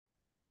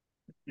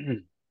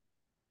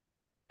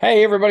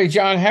Hey, everybody,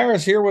 John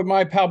Harris here with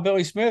my pal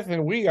Billy Smith,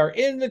 and we are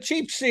in the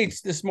cheap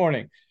seats this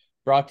morning.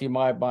 Brought to you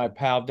by my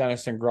pal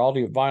Dennis and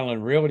Graldi of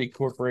Vineland Realty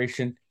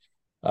Corporation,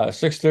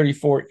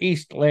 634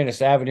 East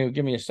Landis Avenue.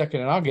 Give me a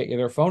second and I'll get you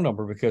their phone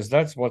number because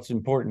that's what's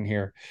important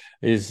here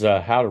is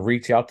how to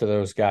reach out to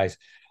those guys.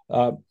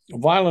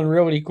 Vineland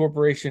Realty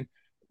Corporation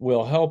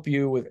will help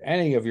you with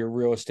any of your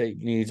real estate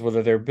needs,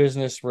 whether they're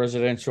business,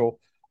 residential,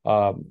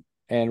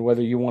 and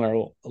whether you want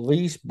to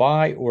lease,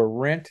 buy, or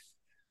rent.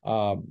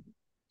 Um,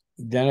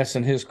 Dennis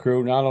and his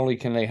crew, not only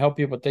can they help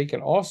you, but they can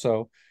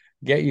also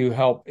get you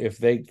help if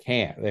they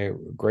can't. They're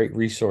a great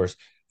resource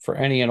for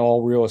any and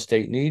all real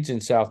estate needs in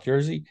South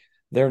Jersey.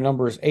 Their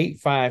number is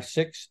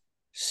 856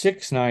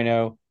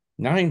 690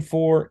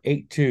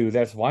 9482.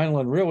 That's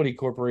Vineland Realty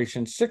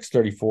Corporation,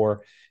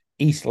 634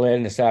 East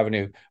Landis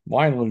Avenue,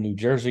 Vineland, New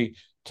Jersey.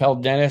 Tell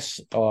Dennis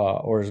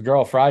or his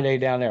girl Friday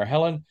down there,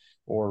 Helen,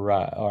 or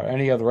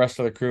any of the rest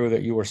of the crew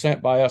that you were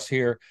sent by us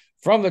here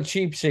from the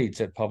cheap seats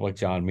at Public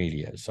John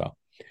Media. So,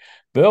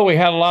 Bill, we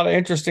had a lot of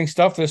interesting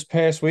stuff this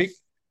past week.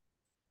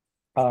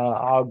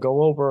 I'll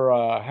go over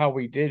how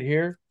we did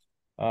here.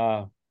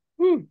 Uh,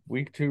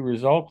 week two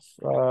results.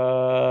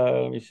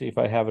 Let me see if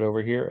I have it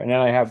over here. And then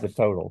I have the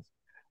totals.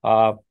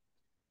 Uh,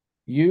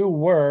 you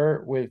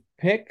were with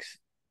picks.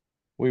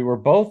 We were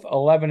both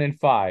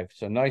 11-5.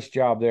 So nice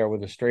job there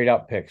with the straight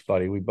up picks,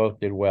 buddy. We both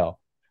did well.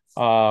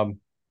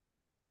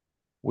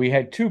 We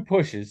had two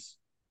pushes.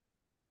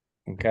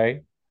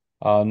 Okay.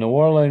 New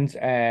Orleans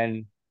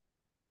and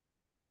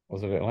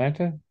was it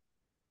Atlanta?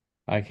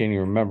 I can't even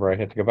remember. I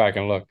had to go back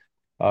and look.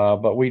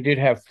 But we did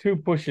have two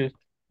pushes.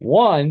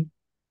 One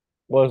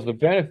was the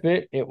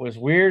benefit. It was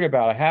weird.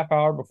 About a half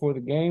hour before the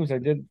games,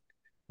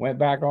 went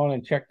back on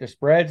and checked the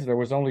spreads. There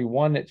was only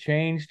one that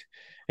changed.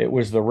 It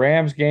was the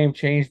Rams game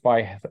changed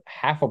by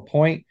half a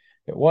point.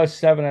 It was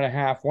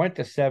 7.5, went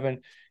to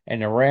 7,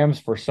 and the Rams,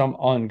 for some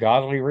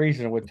ungodly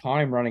reason, with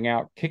time running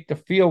out, kicked a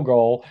field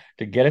goal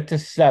to get it to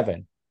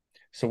 7.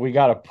 So we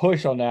got a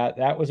push on that.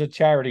 That was a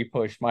charity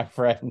push, my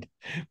friend,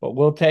 but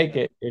we'll take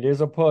it. It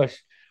is a push,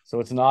 so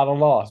it's not a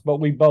loss, but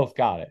we both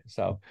got it.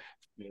 So,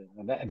 Yeah,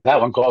 and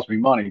that one cost me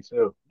money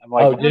too. I'm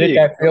like, oh, how did do it you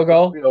that go field for a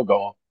goal? field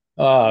goal?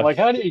 I'm Uh, like,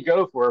 how do you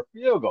go for a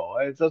field goal?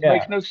 It just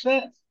makes yeah, no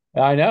sense.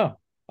 I know.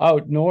 Oh,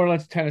 New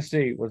Orleans,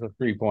 Tennessee was a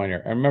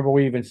 3-pointer. I remember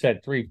we even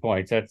said 3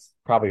 points. That's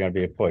probably going to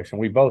be a push,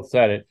 and we both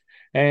said it,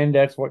 and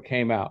that's what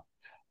came out.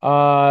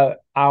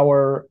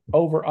 Our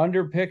over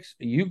under picks,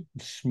 you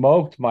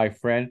smoked, my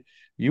friend.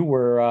 You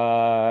were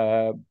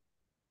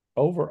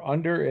over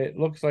under. It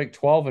looks like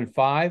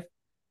 12-5.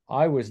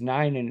 I was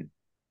 9 and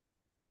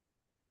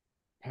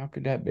how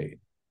could that be?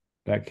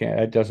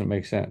 That doesn't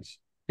make sense.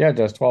 Yeah, it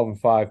does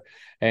 12-5.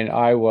 And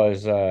I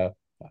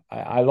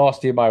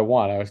lost you by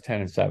one. I was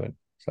 10-7.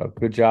 So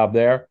good job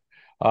there.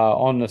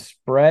 On the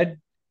spread,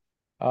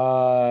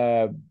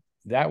 uh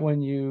that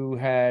one you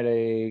had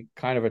a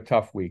kind of a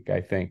tough week,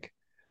 I think.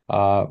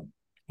 Uh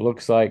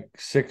Looks like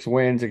 6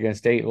 wins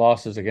against 8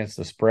 losses against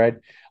the spread.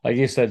 Like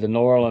you said, the New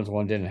Orleans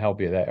one didn't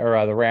help you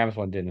the Rams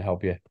one didn't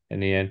help you in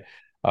the end.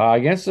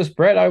 Against the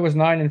spread, I was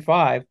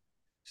 9-5.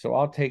 So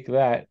I'll take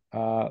that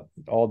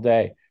all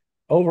day.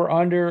 Over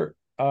under,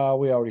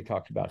 we already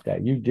talked about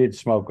that. You did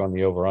smoke on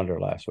the over under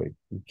last week.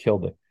 You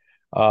killed it.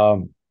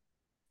 Um,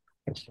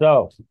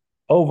 so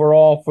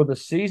overall for the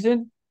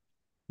season,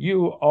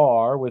 you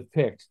are with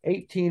picks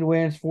 18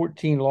 wins,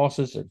 14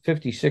 losses at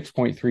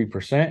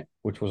 56.3%,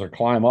 which was a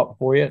climb up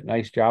for you.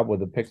 Nice job with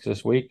the picks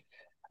this week.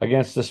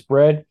 Against the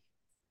spread,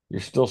 you're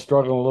still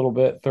struggling a little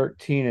bit,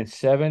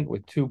 13-7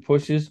 with two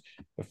pushes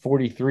at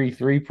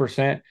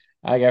 43.3%.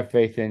 I got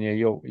faith in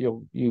you.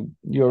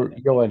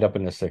 You'll end up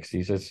in the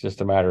 60s. It's just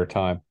a matter of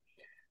time.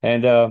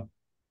 And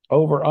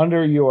over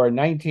under, you are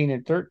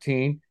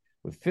 19-13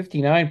 with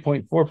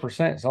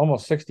 59.4%. It's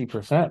almost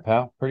 60%,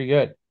 pal. Pretty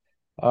good.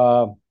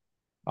 Uh,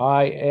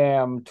 I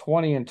am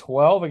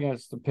 20-12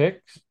 against the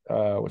picks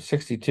with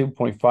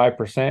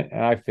 62.5%.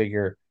 And I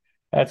figure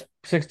that's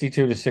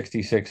 62 to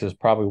 66 is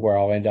probably where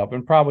I'll end up,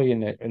 and probably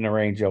in the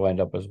range you'll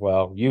end up as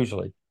well,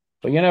 usually.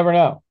 But you never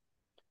know.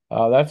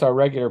 That's our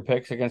regular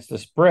picks against the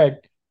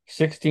spread,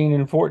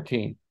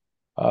 16-14.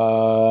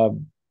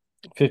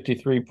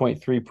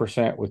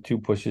 53.3% with two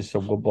pushes. So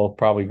we'll both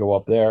probably go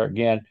up there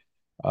again.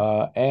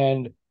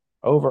 And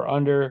over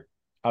under,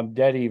 I'm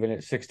dead even at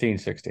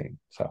 16-16.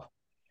 So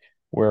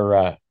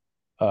we're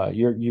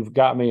you've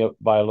got me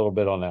by a little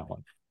bit on that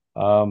one.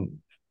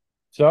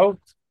 So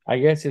I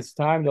guess it's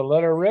time to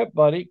let her rip,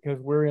 buddy, because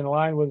we're in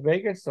line with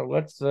Vegas. So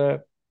let's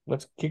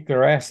kick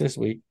their ass this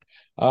week.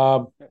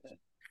 Um,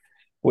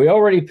 we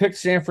already picked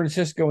San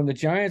Francisco and the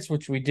Giants,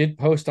 which we did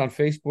post on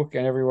Facebook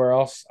and everywhere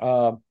else.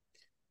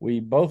 We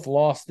both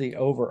lost the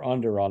over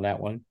under on that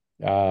one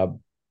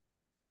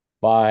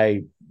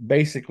by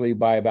basically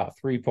by about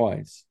 3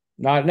 points.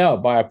 Not no,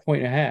 by a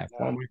point and a half.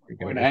 What am I A thinking?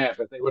 It point and a was half.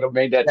 If they would have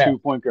made that yeah. 2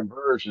 point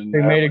conversion, They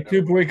that made a would have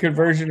 2 point won.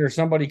 conversion or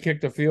somebody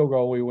kicked a field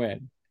goal, we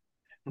win.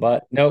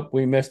 But nope,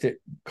 we missed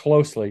it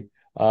closely.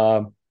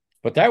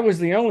 But that was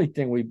the only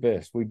thing we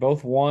missed. We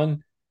both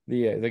won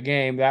the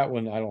game. That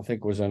one I don't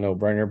think was a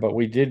no-brainer, but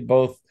we did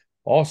both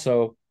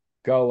also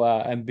go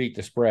and beat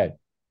the spread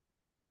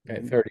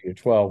at Mhm.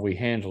 30-12. We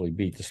handily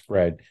beat the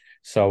spread.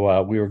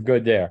 So we were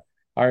good there.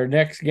 Our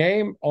next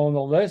game on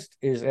the list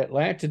is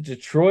Atlanta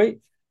Detroit.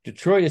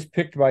 Detroit is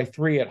picked by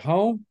 3 at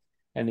home,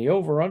 and the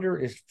over-under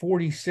is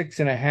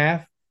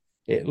 46.5.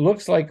 It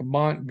looks like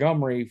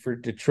Montgomery for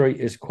Detroit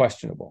is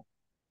questionable.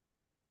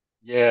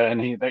 Yeah, and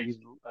he's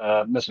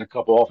missing a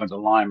couple offensive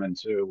linemen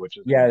too, which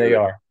isn't Yeah, they good.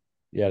 are.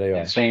 Yeah, they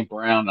And are. St.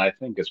 Brown, I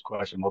think, is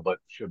questionable, but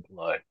should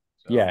play.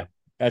 So Yeah,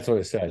 that's what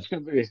it said.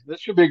 this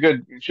should be a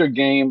good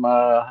game.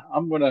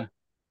 I'm gonna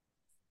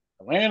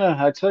Atlanta.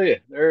 I tell you,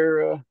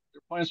 they're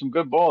playing some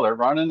good ball. They're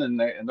running, and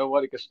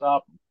nobody can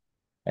stop them.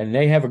 And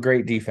they have a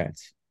great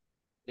defense.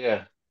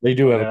 Yeah, They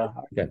do but have a uh,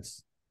 great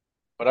defense.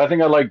 but I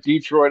think I like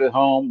Detroit at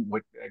home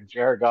with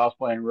Jared Goff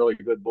playing really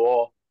good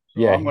ball.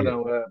 So Yeah, I'm he is.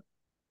 gonna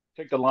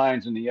take the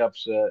Lions in the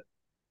upset.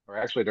 Or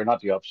actually, they're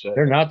not the upset.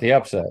 They're They're not the the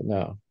upset,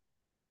 no.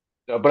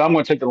 but I'm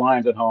going to take the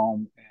Lions at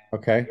home, and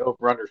Okay. the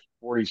over under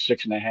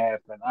 46.5,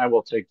 and I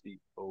will take the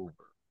over.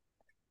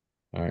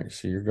 All right.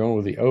 So you're going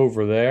with the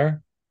over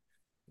there,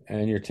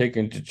 and you're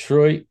taking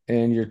Detroit,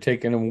 and you're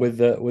taking them with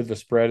the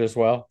spread as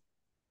well.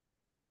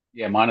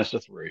 Yeah, minus the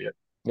three.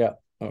 Yeah.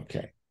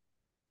 Okay.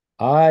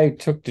 I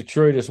took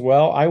Detroit as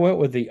well. I went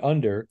with the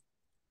under,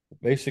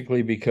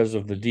 basically because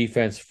of the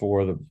defense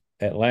for the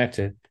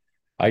Atlanta.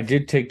 I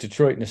did take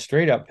Detroit in a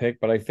straight up pick,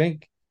 but I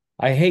think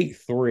I hate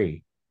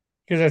 3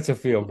 because that's a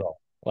field goal.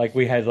 Like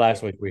we had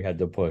last week, we had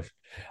to push.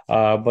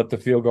 But the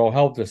field goal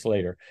helped us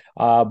later.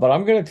 But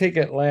I'm going to take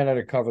Atlanta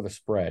to cover the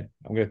spread.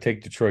 I'm going to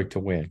take Detroit to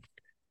win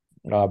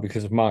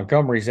because if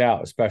Montgomery's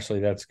out,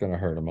 especially, that's going to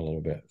hurt him a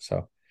little bit.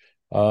 So,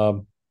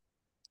 um,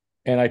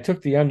 and I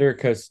took the under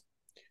because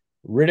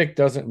Riddick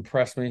doesn't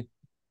impress me.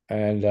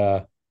 And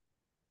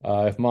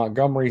if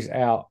Montgomery's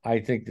out, I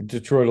think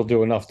Detroit will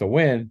do enough to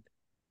win,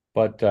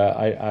 but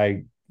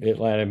I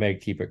Atlanta may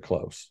keep it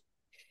close.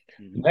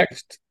 Mhm.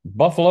 Next,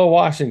 Buffalo,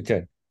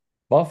 Washington.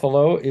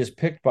 Buffalo is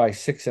picked by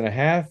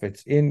 6.5.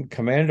 It's in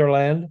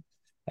Commanderland,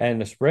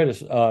 and the spread is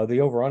the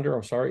over under.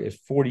 I'm sorry, is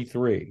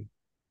 43.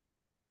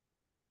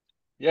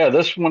 Yeah,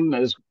 this one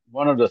is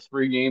one of the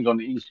three games on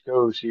the East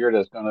Coast here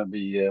that's going to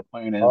be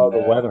playing Oh,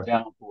 in the weather.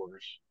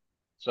 downpours.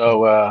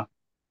 So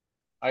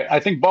I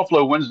think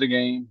Buffalo wins the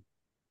game.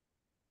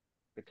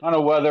 The kind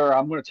of weather,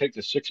 I'm going to take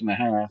the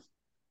 6.5.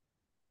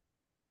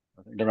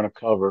 I think they're going to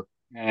cover,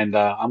 and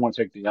I'm going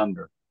to take the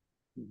under.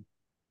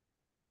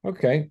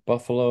 Okay,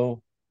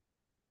 Buffalo.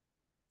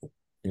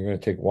 You're going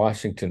to take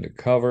Washington to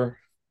cover,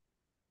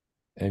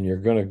 and you're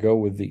going to go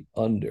with the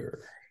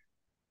under.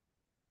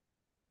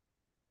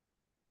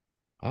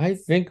 I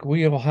think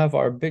we'll have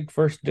our big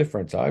first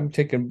difference. I'm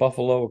taking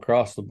Buffalo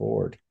across the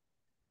board,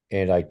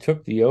 and I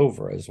took the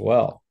over as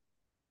well.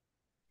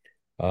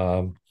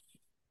 Um,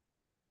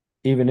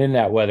 Even in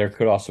that weather,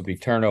 could also be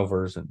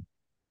turnovers and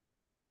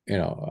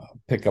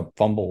pick up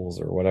fumbles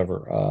or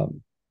whatever.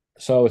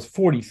 So it's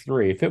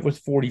 43. If it was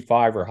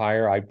 45 or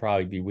higher, I'd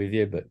probably be with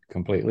you, but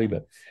completely.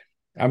 But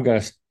I'm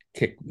going to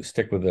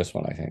stick with this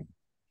one. I think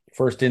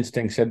first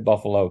instinct said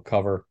Buffalo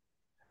cover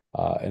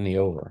in the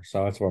over,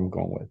 so that's what I'm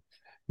going with.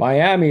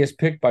 Miami is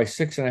picked by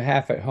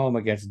 6.5 at home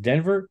against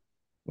Denver.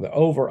 The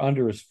over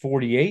under is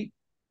 48.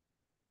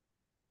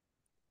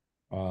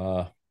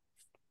 Uh,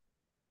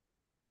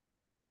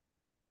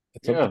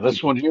 it's up Yeah, to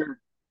this you. one here,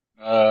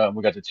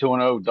 we got the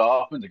 2-0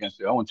 Dolphins against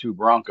the 0-2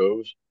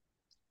 Broncos.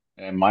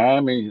 And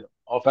Miami,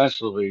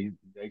 offensively,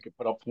 they could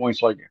put up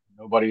points like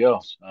nobody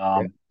else.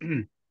 Yeah.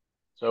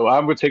 So I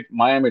would take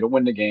Miami to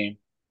win the game.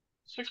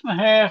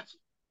 6.5,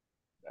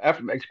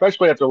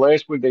 especially after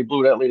last week, they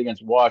blew that lead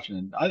against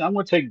Washington. I'm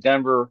going to take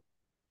Denver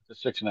to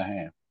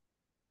 6.5.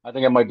 I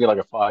think it might be like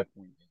a 5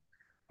 point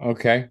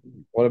Okay.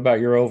 What about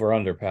your over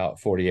under, pal?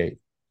 48.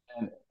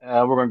 game.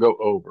 And we're going to go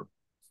over.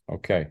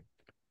 Okay.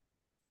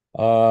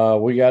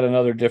 We got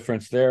another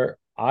difference there.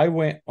 I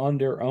went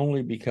under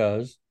only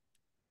because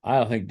I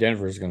don't think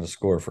Denver is going to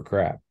score for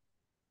crap.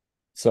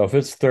 So if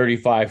it's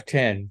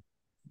 35-10,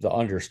 the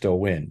under still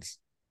wins.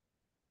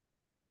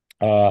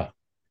 Uh,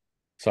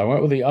 so I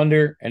went with the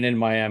under and then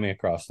Miami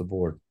across the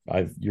board.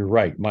 You're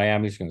right.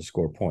 Miami's going to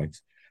score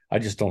points. I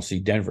just don't see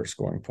Denver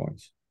scoring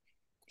points.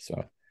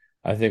 So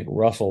I think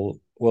Russell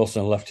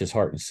Wilson left his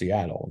heart in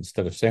Seattle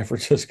instead of San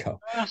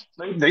Francisco.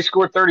 They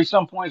scored 30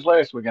 some points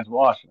last week against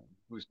Washington,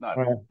 who's not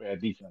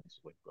bad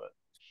defensively, but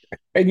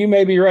And you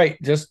may be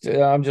right. Just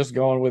I'm just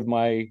going with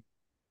my.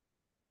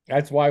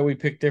 That's why we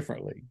pick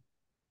differently.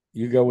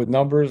 You go with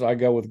numbers, I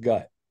go with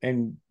gut,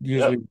 and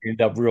usually yep. we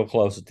end up real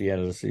close at the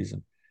end of the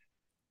season.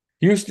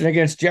 Houston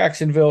against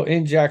Jacksonville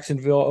in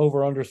Jacksonville,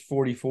 over under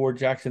 44.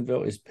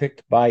 Jacksonville is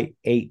picked by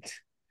 8.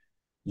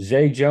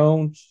 Zay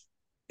Jones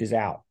is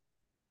out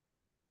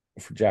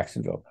for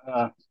Jacksonville.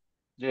 Uh,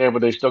 yeah, but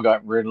they still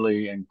got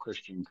Ridley and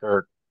Christian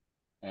Kirk.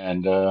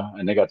 And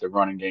they got the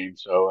running game.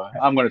 So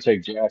I'm going to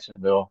take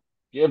Jacksonville,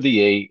 give the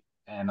 8,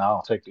 and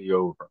I'll take the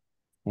over.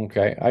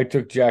 Okay. I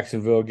took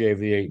Jacksonville, gave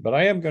the 8, but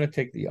I am going to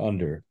take the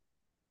under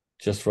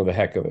just for the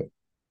heck of it.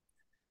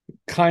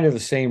 kind of the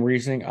same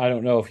reasoning. I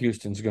don't know if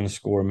Houston's going to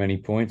score many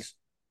points.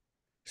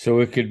 So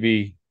it could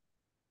be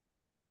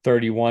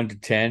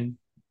 31-10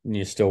 and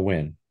you still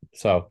win.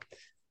 So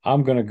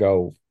I'm going to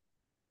go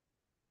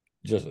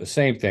just the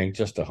same thing,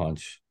 just a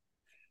hunch.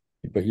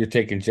 But you're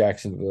taking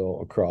Jacksonville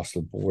across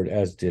the board,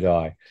 as did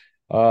I.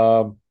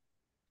 Um,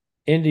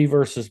 Indy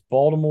versus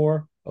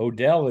Baltimore.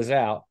 Odell is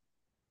out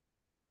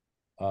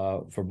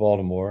for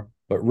Baltimore,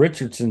 but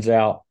Richardson's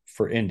out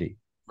for Indy,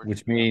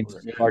 which Richardson's out means for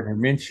it. Yeah. Gardner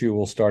Minshew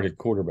will start at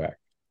quarterback.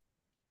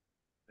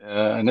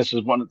 And this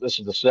is one. This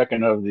is the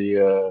second of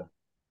the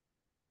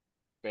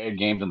bad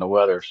games in the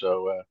weather.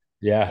 So I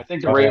Yeah.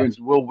 think the Oh, yeah. Ravens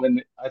will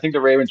win. I think the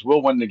Ravens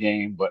will win the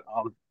game, but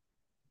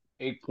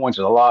 8 points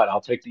is a lot.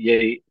 I'll take the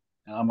 8,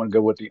 and I'm going to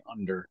go with the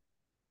under.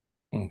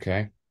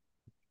 Okay.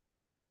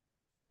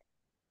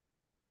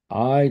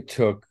 I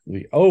took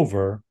the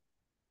over.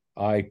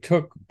 I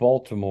took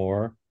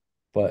Baltimore,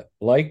 but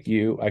like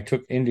you, I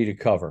took Indy to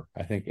cover.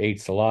 I think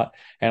eight's a lot.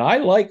 And I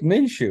like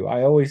Minshew.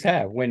 I always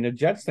have. When the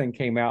Jets thing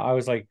came out, I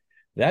was like,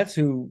 that's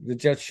who the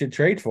Jets should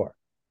trade for.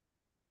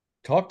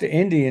 Talk to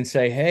Indy and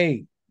say,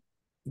 hey,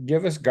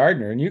 give us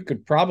Gardner. And you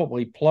could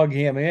probably plug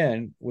him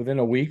in within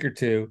a week or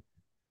two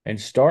and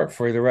start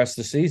for the rest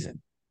of the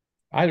season.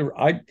 I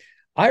I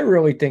I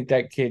really think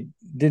that kid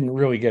didn't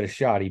really get a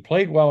shot. He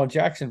played well in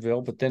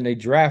Jacksonville, but then they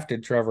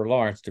drafted Trevor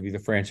Lawrence to be the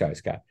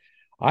franchise guy.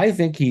 I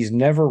think he's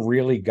never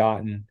really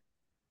gotten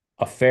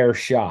a fair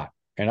shot,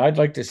 and I'd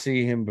like to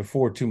see him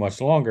before too much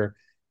longer.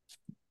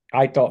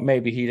 I thought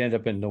maybe he'd end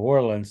up in New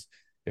Orleans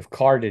if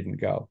Carr didn't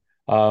go.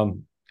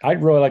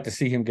 I'd really like to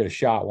see him get a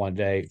shot one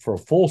day for a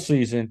full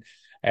season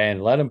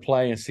and let him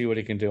play and see what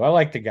he can do. I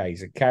like the guy.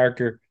 He's a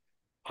character.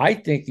 I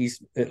think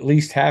he's at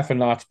least half a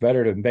notch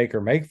better than Baker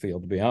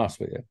Mayfield, to be honest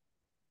with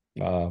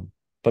you.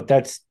 But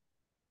that's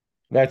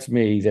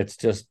me. That's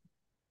just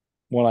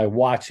when I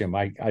watch him,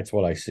 I that's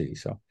what I see.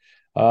 So,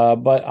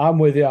 but I'm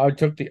with you. I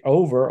took the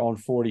over on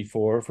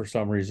 44 for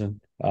some reason.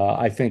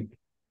 I think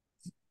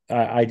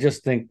I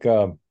just think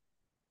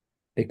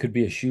it could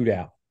be a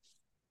shootout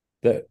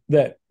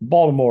that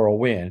Baltimore will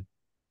win.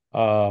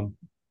 Um,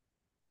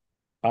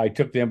 I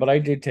took them, but I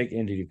did take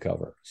Indy to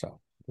cover. So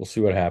we'll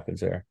see what happens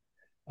there.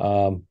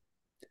 Um,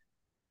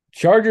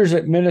 Chargers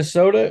at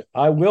Minnesota.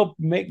 I will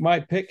make my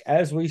pick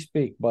as we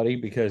speak, buddy,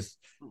 because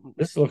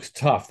this looks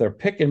tough. They're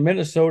picking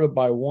Minnesota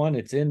by one.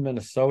 It's in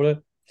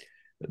Minnesota.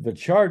 The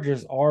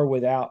Chargers are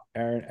without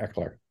Aaron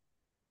Eckler.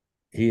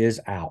 He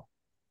is out.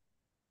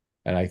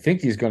 And I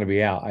think he's going to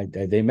be out.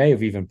 They may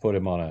have even put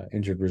him on an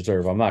injured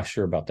reserve. I'm not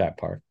sure about that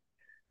part.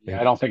 Yeah, I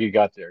They, don't think he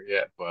got there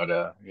yet, but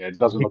yeah, it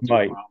doesn't he look too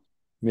might. promising.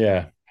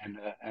 Yeah.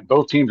 And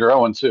both teams are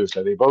 0-2,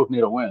 so they both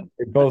need a win.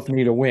 They both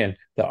need a win.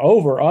 The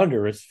over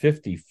under is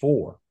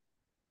 54.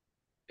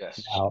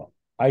 Yes. Now,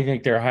 I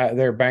think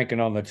they're banking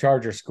on the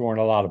Chargers scoring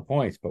a lot of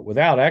points, but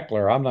without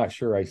Eckler, I'm not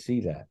sure I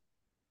see that.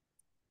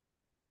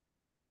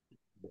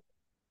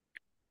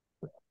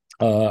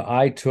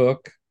 I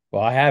took,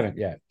 well, I haven't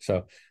yet,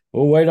 so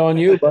we'll wait on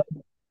you. But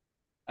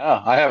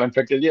Oh, I haven't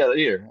picked it yet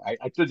either. I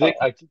could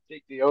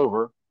take the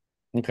over,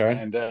 okay,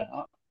 and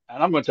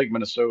I'm going to take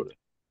Minnesota.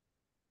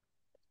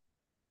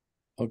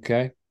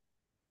 okay.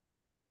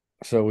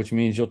 So which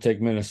means you'll take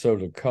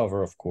Minnesota to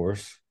cover, of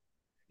course,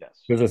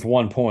 Yes. because it's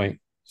 1 point.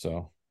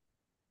 So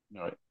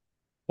No,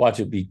 watch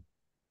it be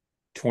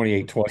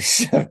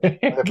 28-27.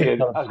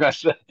 I was going to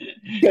say,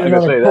 Get I'm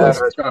going to another say that,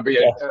 push. or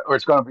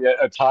it's going to be Yeah.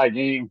 a tie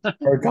game.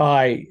 Or a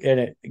tie, and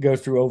it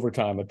goes through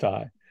overtime, a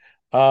tie.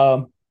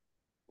 Um,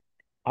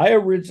 I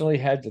originally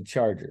had the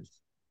Chargers.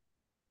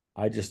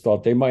 I just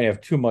thought they might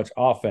have too much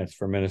offense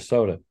for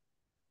Minnesota.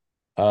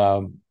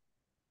 Um,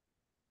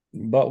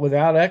 but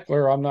without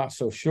Eckler, I'm not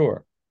so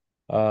sure.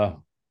 Uh,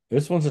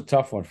 this one's a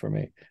tough one for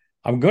me.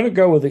 I'm going to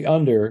go with the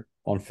under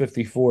on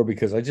 54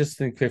 because I just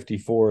think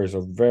 54 is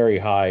a very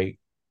high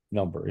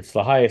number. It's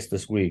the highest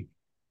this week,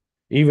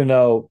 even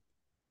though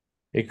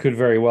it could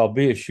very well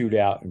be a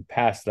shootout. And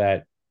past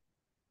that,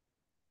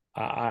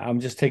 I'm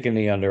just taking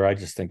the under. I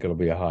just think it'll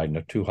be a high,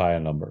 no, too high a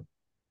number.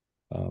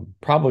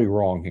 Probably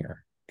wrong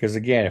here because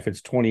again, if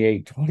it's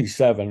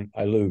 28-27,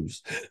 I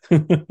lose.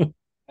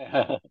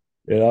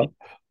 You know,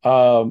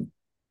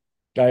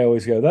 I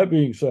always go. That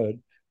being said,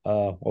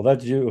 well,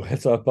 that's you.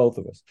 It's both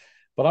of us.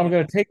 But I'm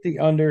going to take the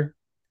under.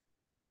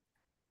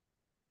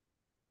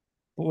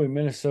 Boy,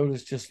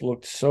 Minnesota's just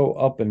looked so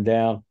up and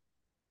down.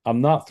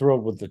 I'm not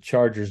thrilled with the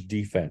Chargers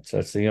defense.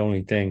 That's the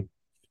only thing.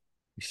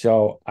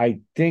 So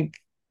I think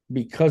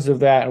because of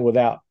that, and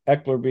without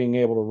Eckler being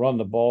able to run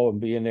the ball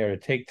and being there to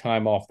take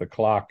time off the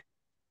clock,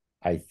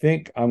 I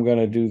think I'm going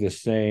to do the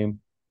same.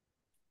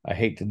 I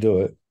hate to do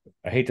it.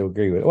 I hate to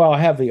agree with it. Well, I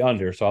have the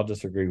under, so I'll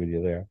disagree with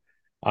you there.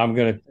 I'm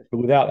going to,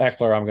 without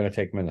Eckler, I'm going to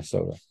take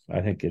Minnesota.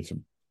 I think it's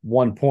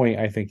 1 point.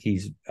 I think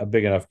he's a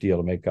big enough deal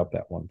to make up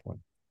that 1 point.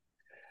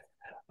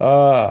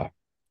 Uh,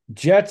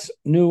 Jets,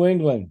 New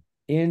England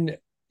in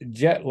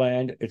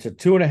Jetland. It's a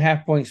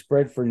 2.5 point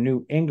spread for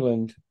New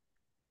England,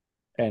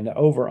 and the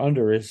over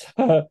under is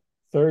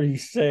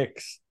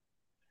 36.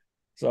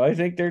 So I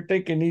think they're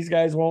thinking these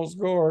guys won't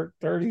score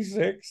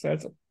 36.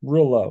 That's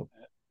real low.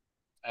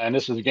 and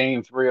this is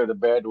game three of the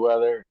bad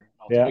weather.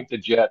 I'll Yeah. take the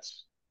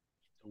Jets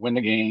to win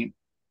the game,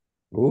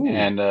 Ooh.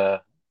 and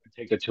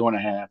take the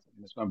 2.5,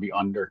 and it's going to be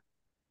under.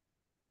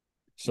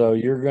 So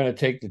you're going to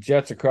take the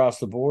Jets across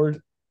the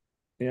board?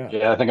 Yeah.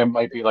 Yeah, I think it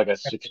might be like a Or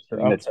 16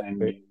 to upset 10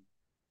 pick. game.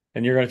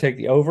 And you're going to take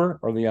the over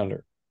or the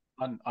under?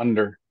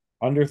 Under.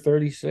 Under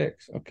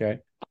 36. Okay.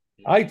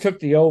 Yeah. I took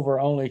the over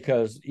only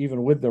because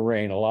even with the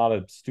rain, a lot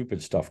of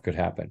stupid stuff could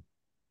happen.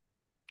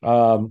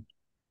 Um,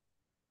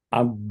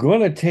 I'm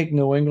going to take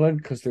New England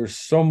because there's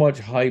so much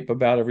hype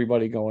about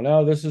everybody going,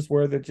 oh, this is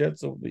where the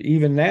Jets will be.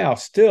 Even now,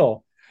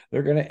 still,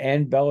 they're going to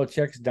end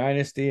Belichick's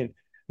dynasty. And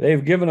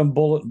they've given them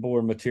bulletin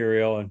board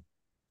material. And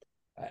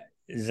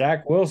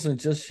Zach Wilson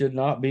just should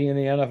not be in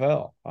the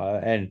NFL.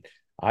 And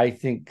I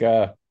think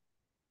Bill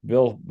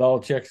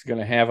Belichick's going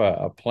to have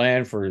a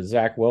plan for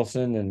Zach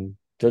Wilson and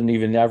doesn't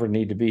even ever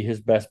need to be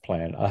his best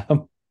plan.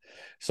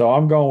 So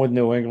I'm going with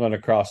New England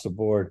across the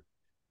board.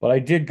 But I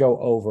did go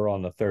over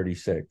on the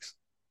 36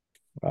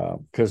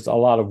 because a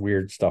lot of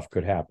weird stuff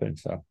could happen.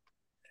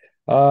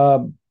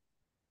 Um,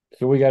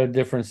 so we got a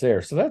difference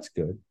there. So that's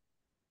good.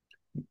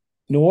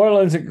 New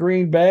Orleans at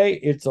Green Bay.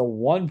 It's a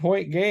 1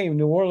 point game.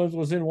 New Orleans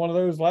was in one of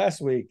those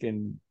last week,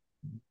 and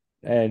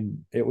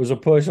it was a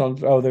push on.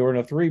 Oh, they were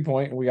in a 3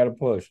 point, and we got a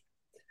push.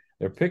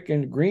 They're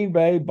picking Green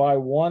Bay by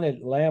 1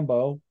 at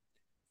Lambeau.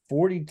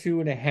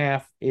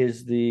 42.5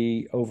 is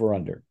the over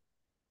under.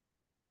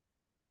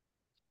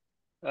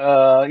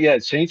 Yeah,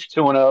 Saints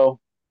 2-0.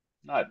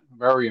 Not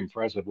very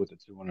impressive with the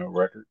 2-0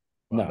 record,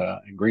 but No.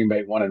 in Green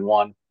Bay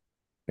 1-1.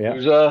 Yeah.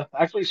 Who's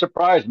actually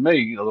surprised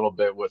me a little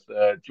bit with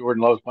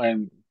Jordan Love's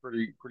playing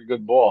pretty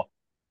good ball.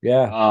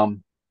 Yeah.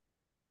 Um,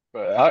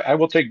 but I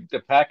will take the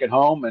pack at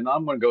home, and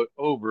I'm going to go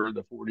over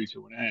the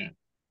 42.5.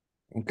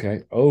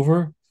 Okay.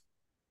 Over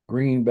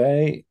Green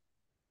Bay.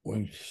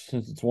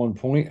 Since it's 1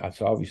 point,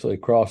 that's obviously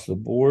across the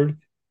board.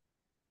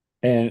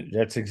 And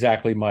that's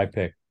exactly my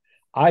pick.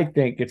 I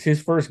think it's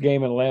his first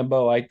game in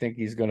Lambeau. I think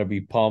he's going to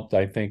be pumped.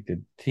 I think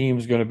the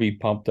team's going to be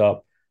pumped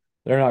up.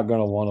 They're not going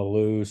to want to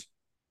lose.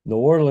 New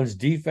Orleans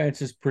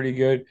defense is pretty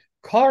good.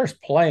 Carr's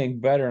playing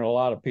better than a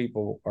lot of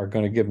people are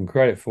going to give him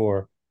credit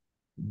for,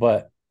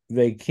 but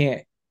they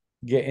can't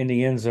get in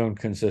the end zone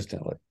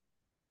consistently.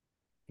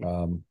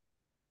 Um,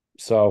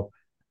 so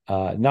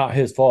not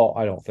his fault,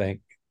 I don't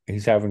think.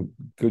 He's having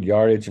good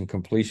yardage and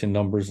completion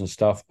numbers and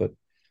stuff, but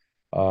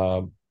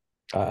um,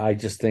 I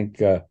just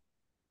think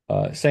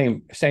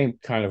same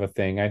kind of a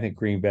thing. I think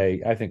Green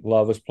Bay. I think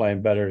Love is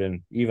playing better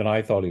than even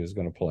I thought he was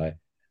going to play,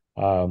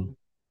 um,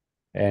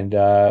 and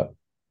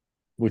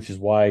which is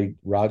why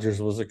Rodgers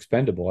was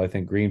expendable. I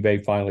think Green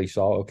Bay finally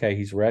saw, okay,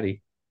 he's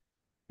ready.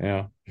 You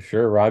know,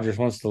 sure, Rodgers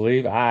wants to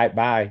leave. All right,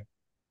 bye.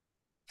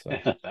 So,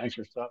 Thanks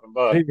for stopping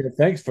by. see you.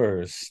 Thanks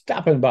for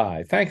stopping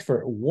by. Thanks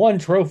for one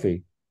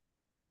trophy,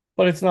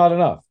 but it's not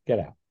enough. Get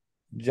out.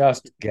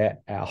 Just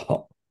get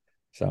out.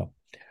 So,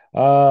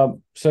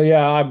 so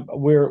yeah,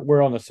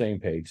 we're on the same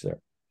page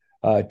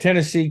there.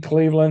 Tennessee,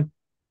 Cleveland.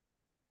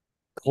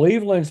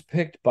 Cleveland's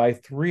picked by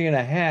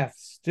 3.5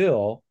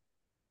 still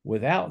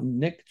without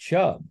Nick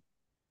Chubb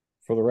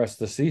for the rest of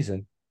the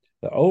season.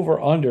 The over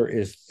under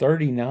is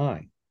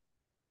 39.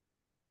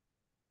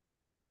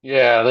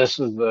 Yeah, this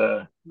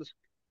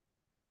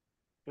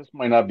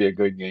might not be a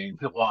good game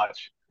to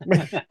watch,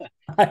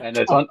 and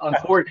it's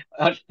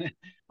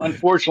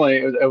unfortunately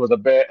it was a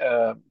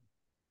bad,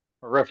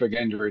 horrific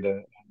injury to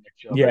Nick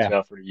Chubb that's Yeah,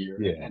 out for the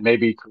year, yeah, and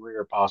maybe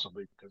career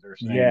possibly because they're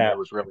saying yeah. it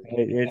was really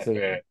It's that a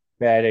bad.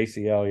 bad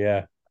ACL,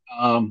 yeah.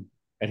 Um,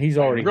 And he's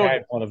and already really,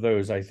 had one of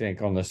those, I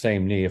think, on the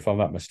same knee, if I'm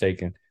not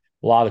mistaken.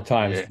 A lot of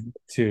times, yeah,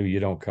 too,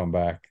 you don't come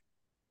back.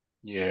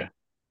 yeah.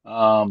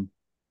 Um,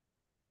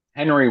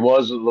 Henry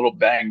was a little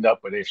banged up,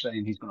 but they're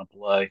saying he's going to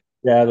play.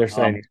 Yeah, they're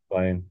saying Um, he's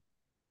playing.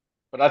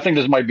 but I think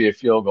this might be a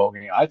field goal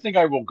game. I think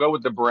I will go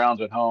with the Browns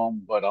at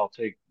home, but I'll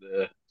take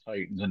the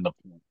Titans and the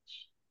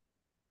points.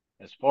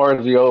 As far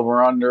as the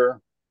over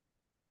under,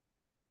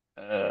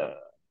 uh,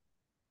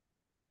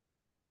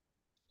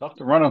 tough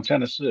to run on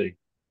Tennessee.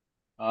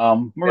 We're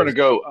going to Yes.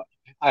 go.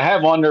 I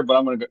have under, but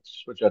I'm going to go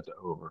switch that to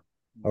over.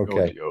 I'm going to go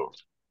with Okay. the over.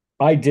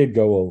 I did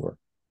go over.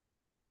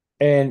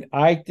 And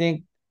I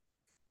think,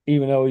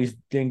 even though he's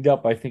dinged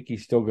up, I think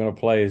he's still going to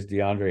play as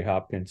DeAndre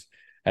Hopkins.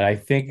 And I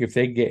think if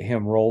they get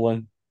him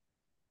rolling,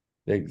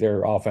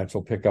 their offense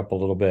will pick up a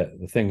little bit.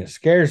 The thing that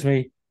scares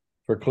me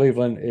for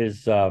Cleveland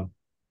is, for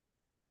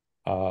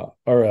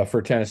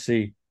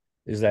Tennessee,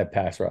 is that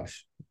pass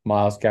rush.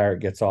 Myles Garrett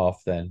gets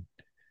off, then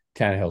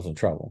Tannehill's in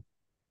trouble.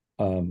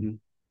 Um, Mhm.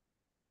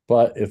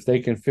 but if they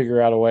can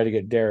figure out a way to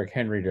get Derrick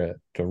Henry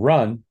to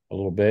run a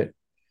little bit,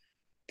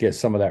 get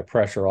some of that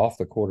pressure off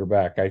the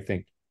quarterback, I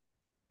think.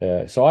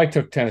 So I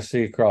took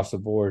Tennessee across the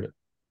board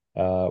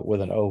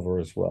with an over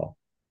as well.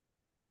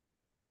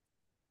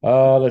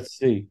 Let's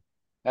see.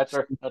 That's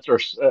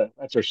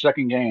our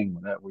second game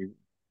that we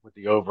with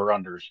the over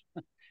unders.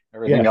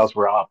 Everything Yes. else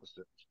we're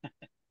opposite.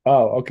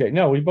 Oh, okay.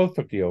 No, we both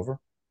took the over,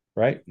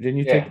 right? Didn't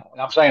you take? Yeah,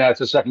 and I'm saying that's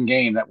the second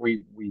game that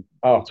we both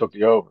Oh, took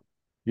the over.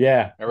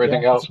 yeah. Yeah. Everything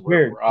It's else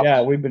weird. we're Yeah,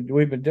 opposite.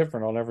 we've been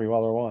different on every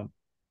other one.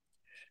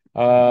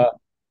 Uh,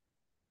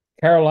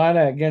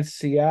 Carolina against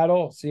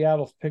Seattle.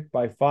 Seattle's picked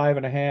by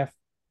 5.5.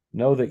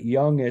 Know that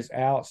Young is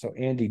out, so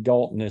Andy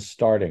Dalton is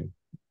starting,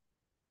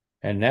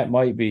 and that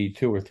might be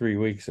 2 or 3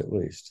 weeks at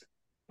least.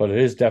 But it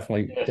is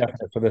definitely Yeah.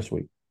 definite for this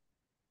week.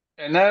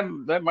 And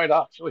that might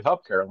actually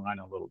help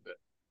Carolina a little bit.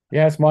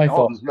 Yeah, it's my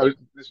fault.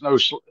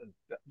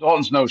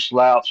 Dalton's no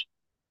slouch,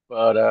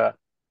 but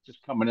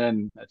just coming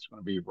in, that's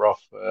going to be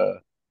rough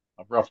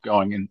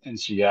going in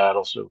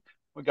Seattle. So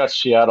we got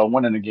Seattle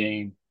winning the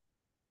game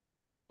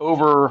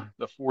over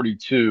the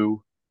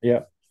 42,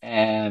 Yeah.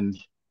 and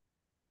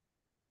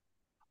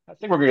I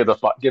think we're going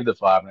to give the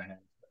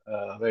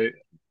 5.5. They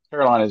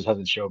Carolina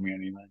hasn't showed me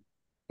anything.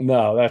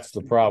 No, that's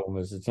the problem.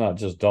 Is it's not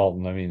just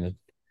Dalton. I mean,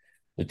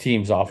 the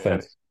team's Yeah,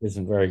 offense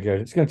isn't very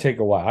good. It's going to take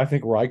a while. I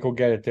think Reich will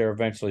get it there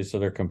eventually, so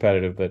they're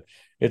competitive, but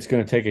it's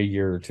going to take a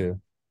year or two.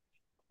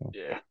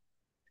 yeah.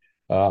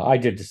 I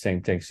did the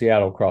same thing.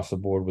 Seattle across the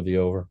board with the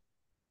over.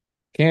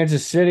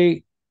 Kansas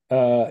City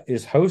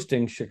is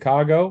hosting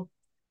Chicago.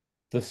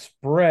 The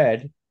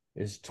spread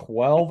is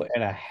 12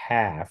 and a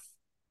half,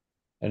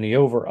 and the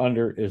over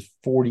under is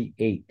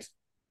 48.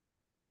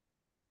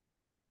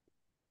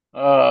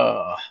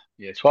 Uh,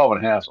 yeah, 12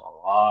 and a half is a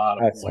lot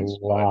of That's a points,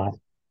 but lot.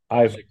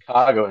 I've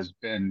Chicago has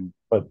been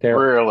but they're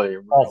really,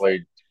 awful,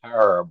 really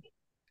terrible.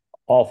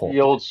 awful.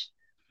 Fields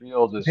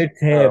is They're terrible,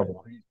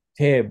 terrible.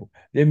 terrible.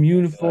 Them And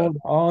uniforms,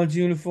 orange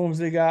uniforms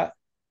they got,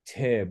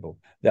 terrible.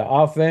 The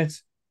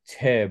offense,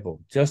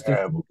 terrible. Justin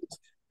terrible. Fields,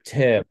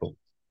 terrible.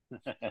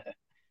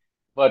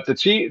 But the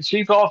Chiefs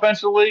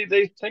offensively,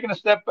 they've taken a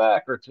step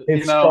back,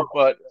 They've struggled.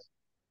 but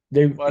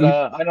They've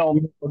I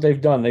don't. what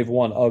they've done. They've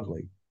won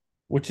ugly,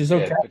 which is Yeah,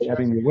 okay. I Pacheco.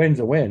 mean, your win's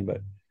a win,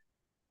 but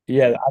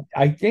Yeah, yeah,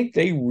 I think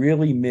they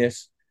really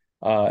miss.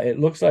 It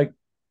looks like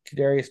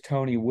Kadarius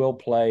Toney will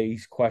play.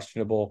 He's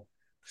questionable.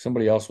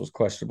 Somebody else was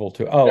questionable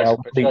too. Oh,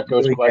 Pacheco's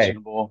Willie Gay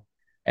questionable.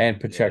 and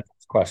Yeah,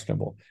 Pacheco's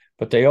questionable.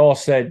 But they all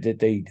said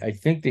that I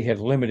think they had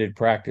limited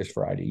practice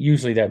Friday.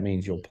 Usually that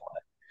means you'll play.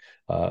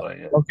 but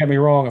yeah, Don't get me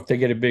wrong. If they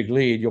get a big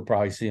lead, you'll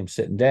probably see them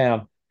sitting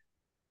down.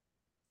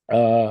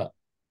 Uh,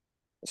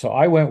 so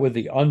I went with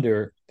the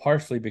under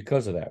partially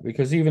because of that.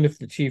 Because even if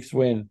the Chiefs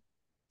win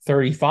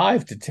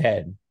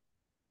 35-10,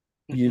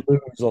 you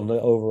lose on the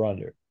over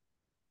under.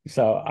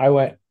 So I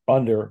went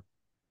under.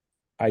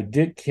 I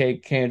did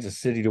take Kansas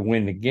City to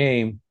win the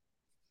game.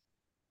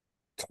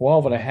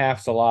 12 and a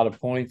half is a lot of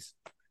points.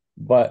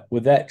 But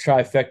with that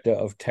trifecta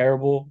of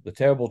the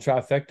terrible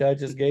trifecta I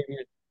just gave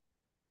you,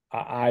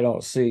 I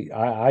don't see,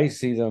 I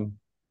see them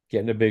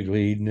getting a big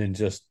lead and then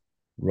just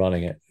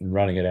running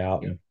it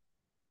out yeah, and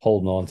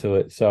holding on to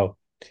it. So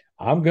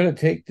I'm going to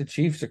take the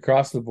Chiefs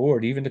across the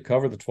board, even to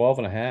cover the 12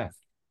 and a half.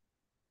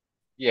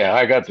 yeah.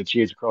 I got the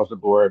Chiefs across the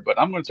board, but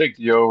I'm going to take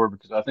the over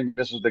because I think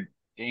this is the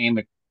game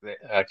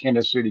that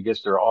Kansas City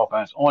gets their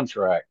offense on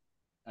track,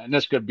 and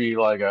this could be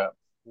like a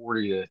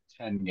 40-10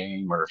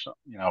 game or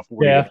something,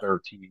 40 to Yeah.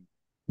 13.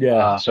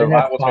 Yeah. So And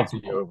I that's will take the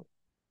possible. over.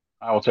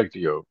 I will take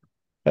the over.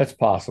 That's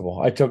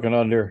possible. I took an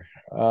under,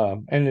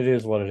 and it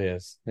is what it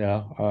is.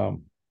 Yeah.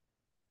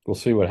 We'll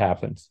see what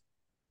happens.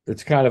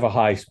 It's kind of a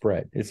high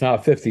spread. It's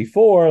not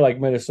 54 like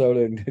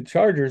Minnesota and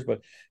Chargers,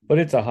 but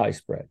it's a high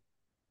spread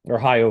or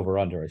high over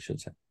under, I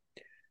should say.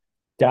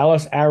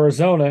 Dallas,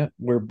 Arizona,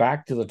 we're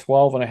back to the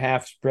 12 and a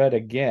half spread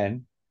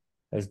again,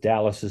 as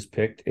Dallas is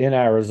picked in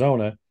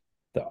Arizona.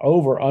 The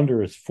over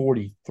under is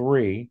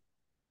 43.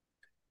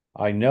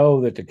 I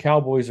know that the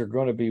Cowboys are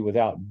going to be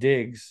without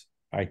Diggs,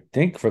 I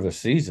think, for the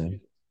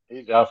season.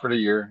 He's out for the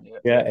year.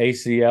 Yeah, Yeah,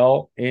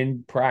 ACL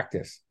in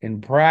practice.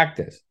 In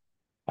practice.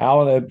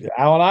 Allen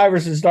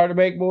Iverson's starting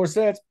to make more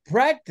sense.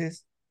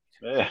 Practice.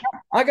 yeah.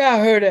 I got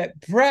hurt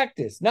at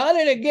practice, not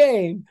in a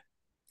game.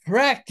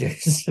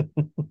 Practice.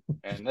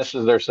 And this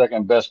is their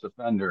second best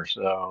defender.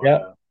 So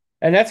Yeah.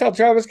 And that's how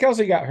Travis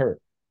Kelce got hurt.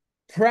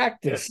 yeah,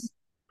 Practice.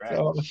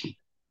 So practice.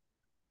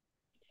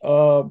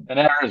 um And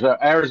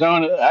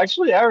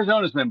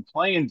Arizona's been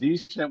playing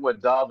decent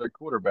with Dobbs at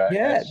quarterback.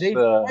 yeah, they've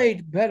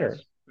played better.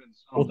 That's been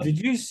Well, something. did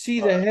you see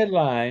the But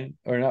headline,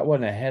 or not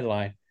wasn't a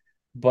headline,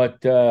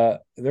 but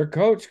their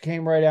coach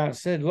came right out and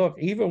said, look,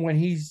 even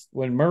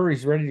when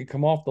Murray's ready to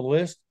come off the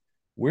list,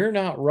 we're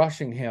not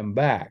rushing him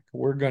back.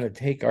 We're going to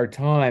take our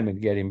time and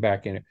get him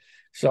back in it.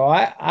 So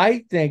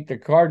I think the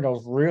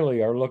Cardinals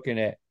really are looking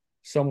at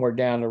somewhere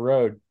down the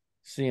road,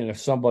 seeing if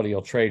somebody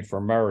will trade for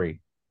Murray,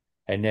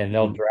 and then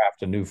they'll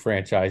draft a new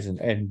franchise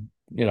and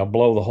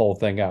blow the whole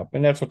thing up.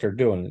 And that's what they're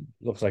doing. It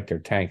looks like they're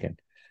tanking.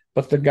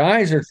 But the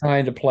guys are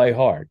trying to play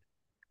hard.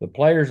 The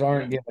players yeah,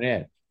 aren't giving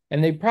in.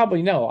 And they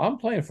probably know I'm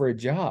playing for a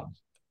job.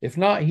 If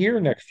not here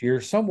next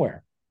year,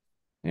 somewhere.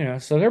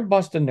 So they're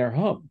busting their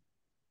hump.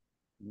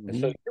 And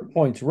so mhm. your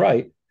point's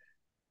right.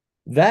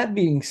 That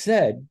being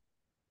said,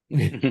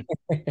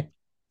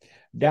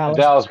 Dallas,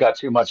 Dallas got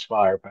too much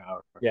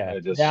firepower. yeah,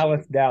 It just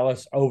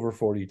Dallas over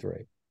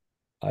 43.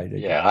 I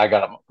think. yeah, I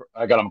got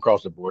them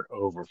across the board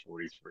over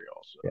 43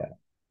 also. Yeah.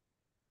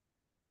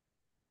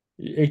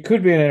 It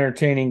could be an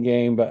entertaining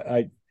game, but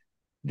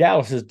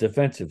Dallas's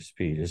defensive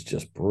speed is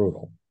just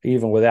brutal.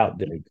 Even without Mhm.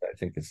 Diggs, I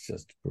think it's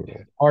just Yeah.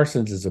 brutal.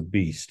 Parsons is a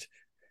beast.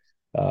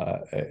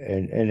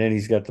 And then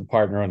he's got the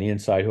partner on the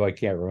inside who I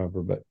can't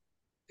remember, but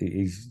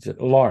he's just,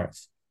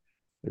 Lawrence.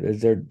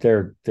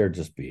 They're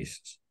just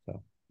beasts.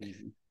 So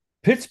Mhm.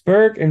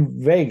 Pittsburgh and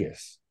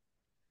Vegas.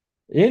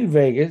 In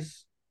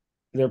Vegas,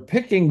 they're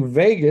picking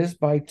Vegas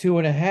by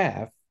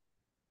 2.5,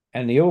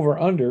 and the over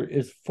under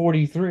is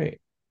 43.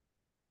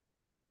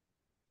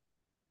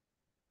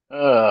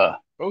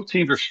 Both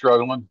teams are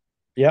struggling.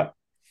 Yep.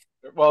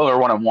 Well, they're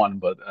 1-1,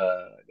 but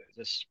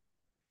just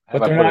But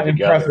haven't they're put it not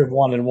together. impressive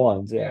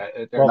 1-1s. Yeah.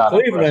 Yeah, they're Well, not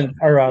impressive. Cleveland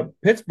or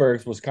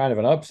Pittsburgh's was kind of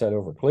an upset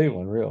over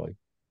Cleveland, really.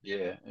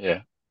 Yeah,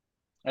 yeah.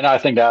 And I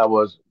think that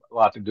was a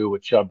lot to do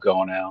with Chubb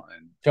going out,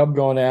 and Chubb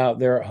going out,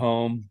 they're at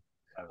home,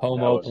 home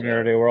that was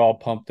opener. They were all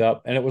pumped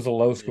up, and it was a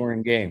low yeah.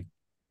 scoring game.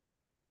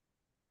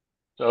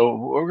 So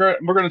we're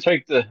gonna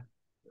take the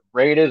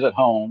Raiders at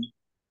home,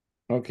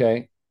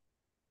 Okay.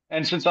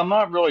 and since I'm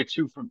not really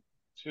too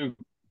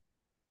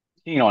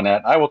keen on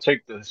that, I will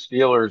take the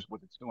Steelers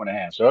with the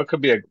 2.5. So it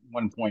could be a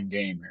 1 point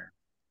game here.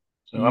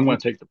 So I'm You going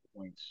to take the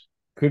points,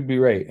 could be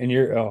right. And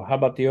how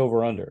about the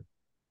over under?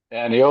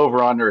 and the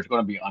over under is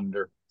going to be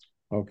under.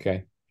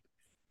 Okay.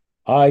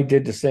 I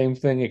did the same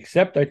thing,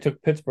 except I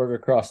took Pittsburgh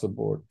across the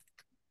board.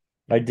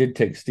 I did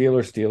take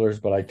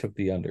Steelers, but I took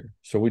the under.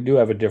 So we do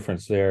have a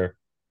difference there.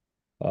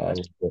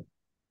 Okay.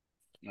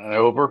 Uh,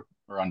 Over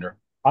or under.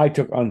 I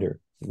took under.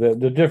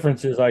 The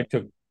difference is I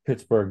took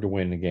Pittsburgh to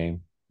win the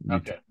game. You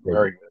took Okay,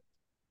 very good.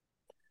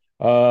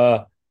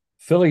 uh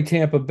Philly,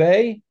 Tampa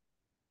Bay.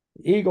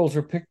 Eagles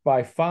are picked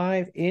by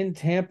 5 in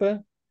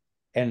Tampa,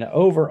 and the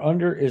over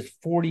under is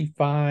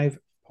 45.5.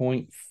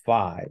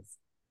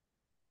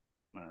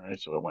 All right,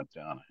 so it went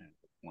down a half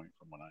a point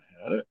from when I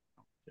had it.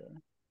 Okay.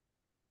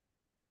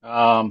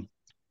 Um,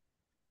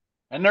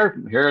 and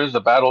here's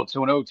the battle of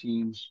 2-0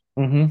 teams.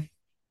 Mm-hmm.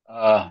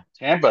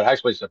 Tampa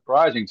actually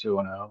surprising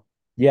 2-0.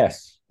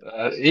 Yes.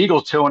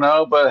 Eagles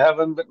 2-0, but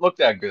haven't looked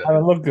that I good.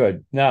 don't look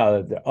good.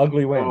 No, the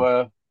ugly So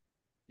win.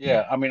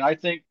 yeah, I mean, I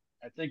think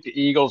the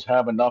Eagles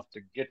have enough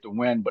to get the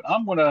win, but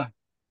I'm gonna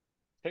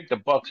take the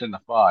Bucks in the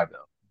 5 though.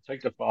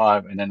 Take the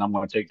 5, and then I'm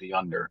gonna take the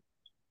under.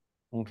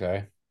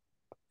 Okay.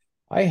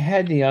 I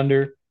had the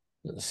under.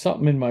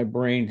 Something in my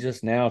brain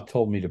just now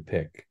told me to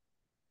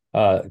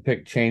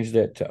changed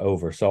it to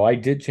over. So I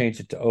did change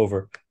it to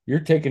over. You're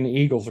taking the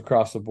Eagles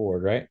across the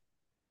board, right?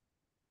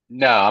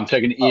 No, I'm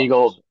taking the Oh,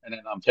 Eagles, and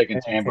then I'm taking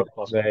and Tampa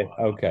plus the 5.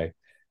 okay.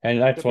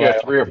 And that's Could be what a I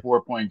 3 or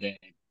 4 point game.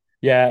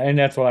 yeah, and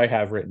that's what I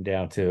have written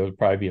down too. It would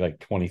probably be like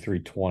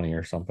 23-20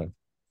 or something.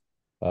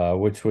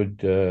 Which would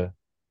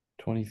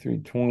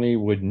 23-20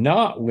 would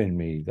not win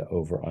me the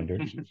over under.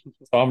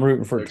 So I'm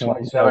rooting for So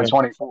 27, 27.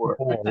 24.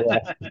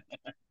 Yeah.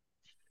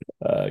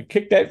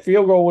 Kick that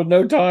field goal with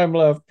no time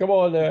left. Come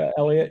on there,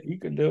 Elliott. You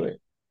can do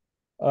it.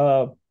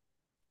 Uh,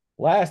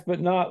 last but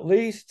not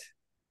least,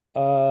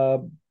 uh,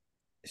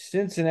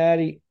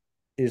 Cincinnati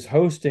is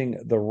hosting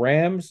the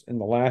Rams in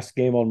the last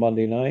game on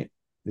Monday night.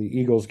 The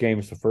Eagles game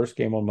is the first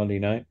game on Monday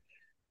night.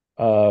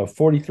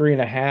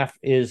 43.5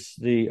 is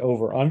the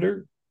over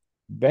under.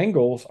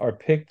 Bengals are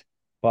picked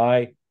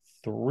by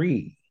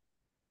 3.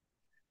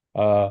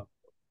 Uh,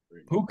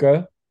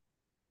 Puka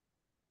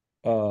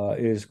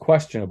is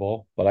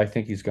questionable, but I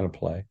think he's going to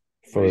play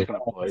Well, he's for, going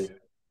to play.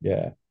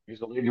 yeah, He's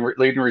the leading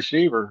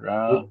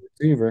receiver.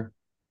 receiver.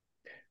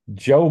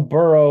 Joe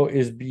Burrow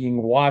is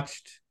being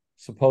watched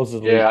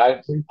supposedly.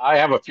 Yeah, I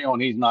have a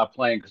feeling he's not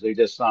playing because they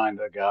just signed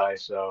a guy.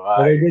 So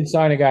Well, they did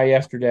sign a guy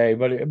yesterday,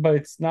 but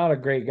it's not a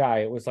great guy.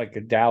 It was like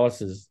a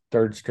Dallas's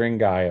third string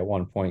guy at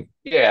one point.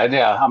 yeah,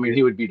 yeah. I mean,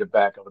 he would be the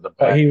backup of the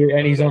But backup.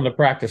 But he's on the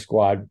practice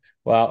squad.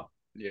 Well,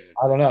 yeah,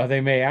 I don't know.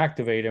 They may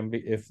activate him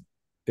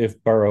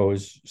if Burrow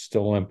is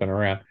still limping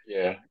around.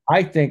 yeah,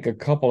 I think a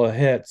couple of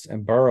hits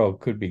and Burrow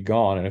could be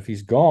gone. And if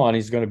he's gone,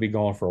 he's going to be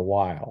gone for a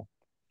while.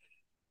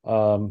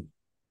 Um,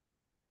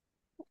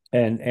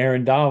 and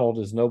Aaron Donald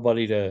is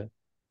nobody to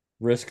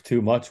risk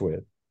too much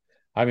with.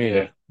 I mean, if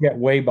yeah, you get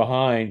way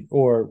behind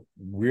or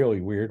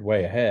really weird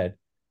way ahead,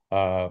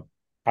 uh,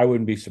 I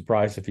wouldn't be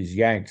surprised if he's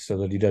yanked so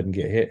that he doesn't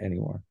get hit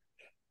anymore.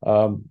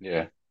 Um,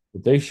 yeah,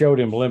 but they showed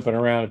him limping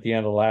around at the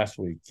end of last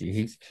week.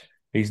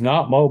 He's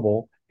not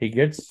mobile. He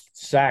gets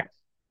sacked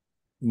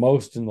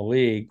most in the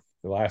league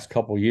the last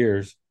couple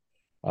years.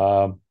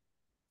 Um,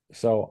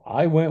 so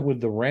I went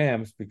with the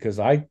Rams because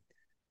I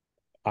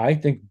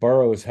think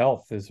Burrow's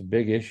health is a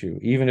big issue.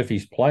 Even if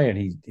he's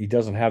playing, he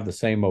doesn't have the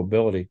same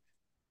mobility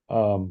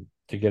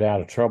to get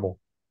out of trouble.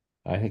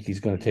 I think he's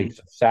going to hmm take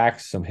some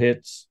sacks, some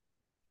hits.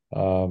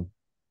 Um,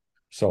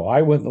 so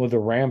I went with the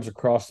Rams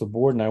across the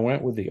board, and I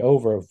went with the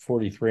over of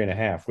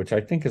 43.5, which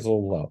I think is a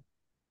little low.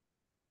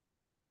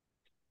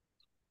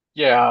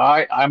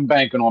 yeah. I'm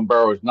banking on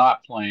Burrow's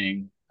not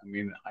playing. I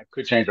mean, I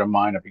could change my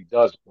mind if he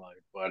does play,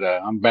 but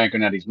I'm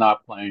banking that he's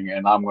not playing,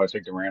 and I'm going to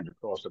take the Rams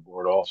across the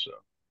board also.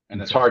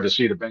 And it's Okay. hard to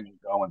see the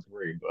Bengals going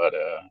 3, but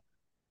I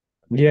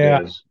think it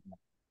Yeah, is.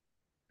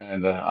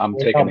 And I'm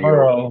taking without the over.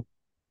 Burrow,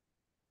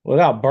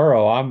 without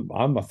Burrow,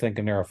 I'm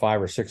thinking they're a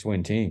 5 or 6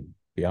 win team.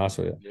 To be honest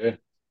with you. Yeah.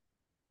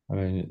 I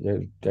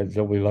mean,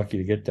 they'll be lucky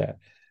to get that.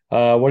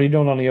 What are you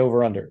doing on the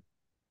over under?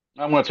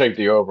 I'm going to take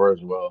the over as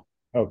well.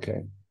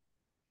 Okay.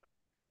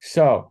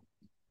 So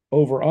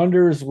over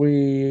unders,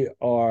 we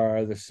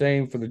are the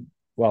same for the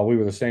well, we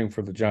were the same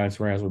for the Giants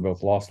Rams. We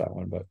both lost that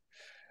one,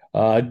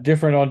 but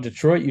different on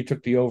Detroit. You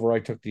took the over, I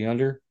took the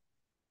under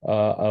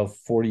of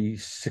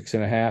 46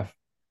 and a half.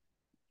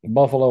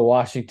 Buffalo,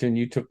 Washington,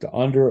 you took the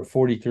under at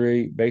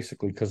 43,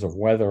 basically because of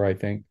weather, I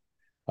think.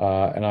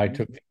 And I Mhm.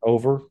 took the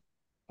over.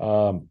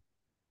 Um,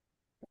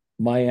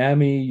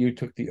 Miami, you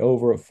took the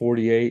over at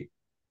 48.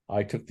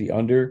 I took the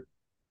under.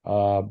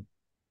 Uh,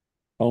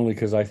 only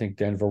because I think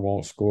Denver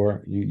won't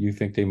score. You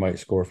think they might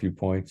score a few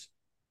points.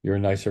 You're a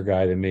nicer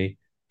guy than me.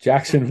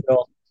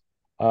 Jacksonville,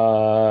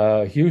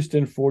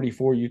 Houston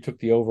 44. You took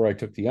the over. I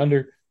took the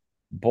under.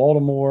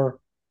 Baltimore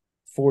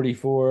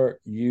 44.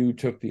 You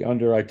took the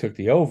under. I took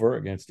the over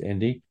against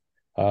Indy.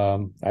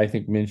 I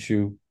think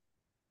Minshew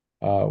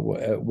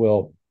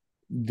will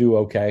do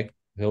okay.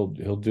 He'll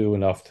do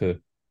enough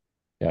to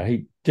yeah,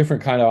 he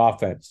different kind of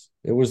offense.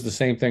 It was the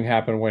same thing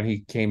happened when he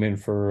came in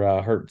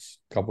for Hurts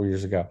a couple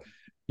years ago.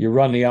 You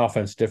run the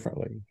offense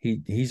differently.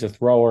 He's a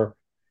thrower.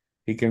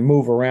 He can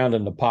move around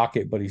in the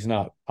pocket, but he's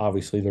not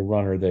obviously the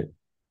runner that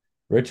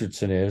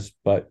Richardson is.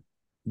 But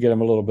get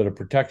him a little bit of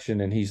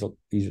protection, and he's a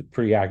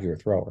pretty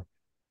accurate thrower.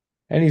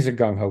 And he's a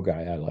gung ho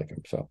guy. I like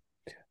him. So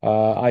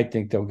I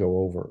think they'll go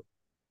over.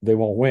 They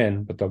won't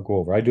win, but they'll go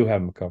over. I do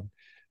have them covered.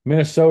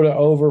 Minnesota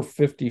over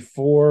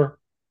 54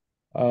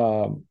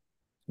 um,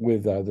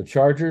 with the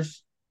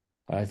Chargers.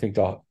 I think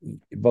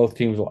both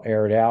teams will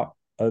air it out.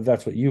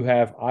 That's what you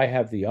have. I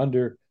have the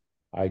under.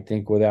 I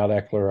think without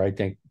Eckler, I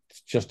think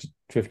it's just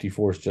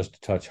 54 is just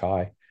a touch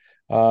high.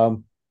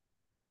 Um,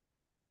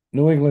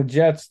 New England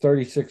Jets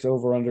 36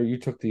 over under. You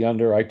took the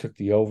under. I took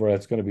the over.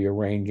 That's going to be a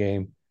rain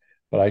game,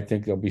 but I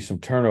think there'll be some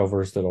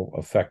turnovers that'll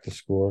affect the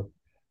score.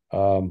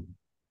 Um,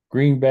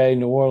 Green Bay,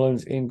 New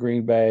Orleans in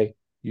Green Bay.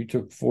 You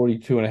took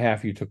 42 and a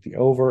half. You took the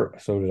over.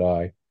 So did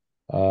I.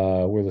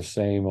 We're the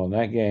same on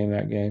that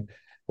game.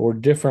 We're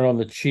different on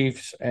the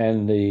Chiefs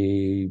and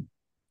the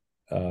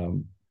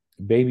um,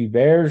 Baby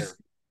Bears,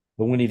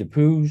 the Winnie the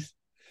Poohs.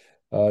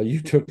 You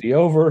took the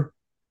over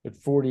at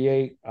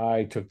 48.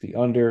 I took the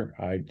under.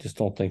 I just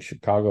don't think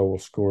Chicago will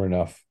score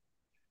enough.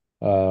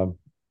 Um,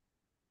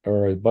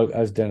 but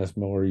as Dennis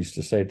Miller used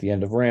to say at the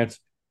end of rants,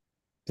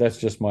 that's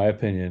just my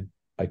opinion.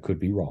 I could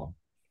be wrong.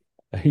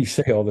 You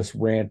say all this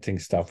ranting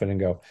stuff and then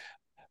go,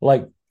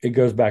 like it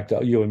goes back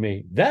to you and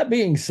me. That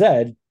being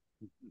said,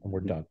 and we're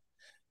done.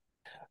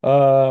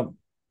 Uh,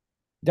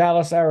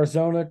 Dallas,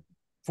 Arizona,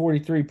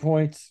 43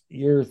 points.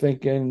 You're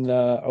thinking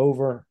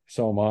over.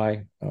 So am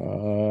I.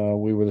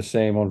 We were the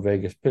same on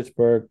Vegas,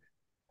 Pittsburgh.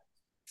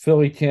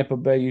 Philly, Tampa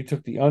Bay, you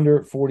took the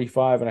under at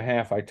 45 and a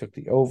half. I took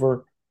the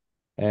over.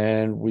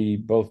 And we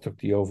both took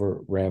the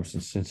over Rams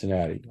and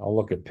Cincinnati. I'll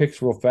look at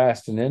picks real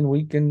fast and then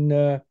we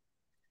can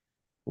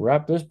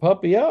wrap this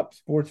puppy up,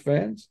 sports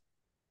fans.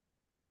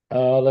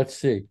 Let's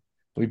see.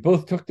 We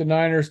both took the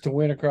Niners to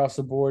win across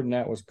the board, and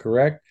that was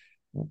correct.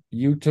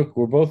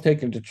 We're both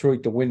taking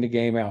Detroit to win the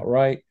game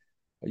outright.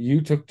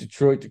 You took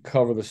Detroit to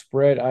cover the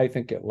spread. I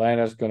think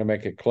Atlanta's going to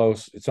make it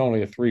close. It's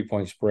only a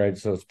 3-point spread,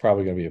 so it's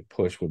probably going to be a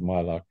push with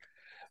my luck.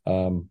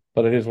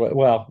 But it is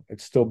well,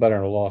 it's still better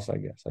than a loss, I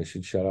guess. I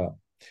should shut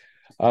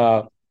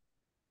up.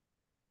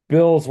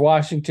 Bills,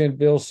 Washington,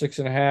 Bills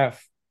 6.5.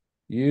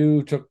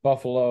 You took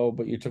Buffalo,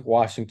 but you took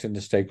Washington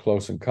to stay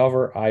close and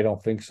cover. I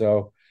don't think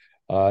so.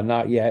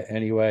 Not yet,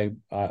 anyway.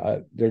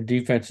 Their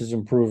defense is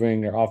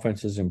improving. Their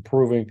offense is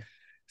improving.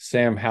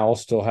 Sam Howell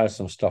still has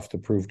some stuff to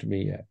prove to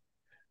me yet.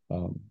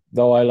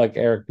 Though I like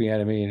Eric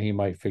Bieniemy, and he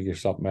might figure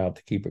something out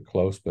to keep it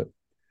close, but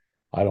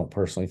I don't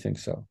personally think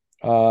so.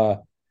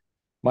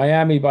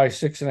 Miami by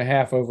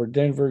 6.5 over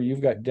Denver.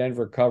 You've got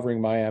Denver covering,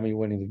 Miami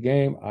winning the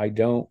game. I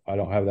don't. I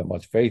don't have that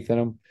much faith in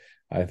them.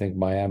 I think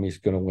Miami's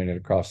going to win it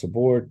across the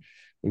board.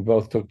 We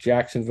both took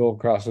Jacksonville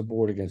across the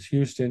board against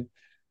Houston.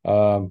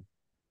 Um,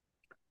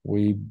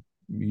 we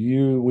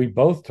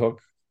both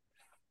took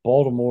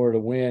Baltimore to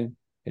win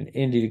and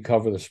Indy to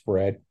cover the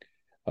spread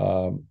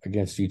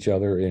against each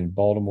other in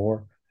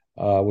Baltimore,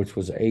 which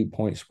was an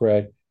 8-point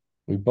spread.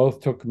 We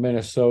both took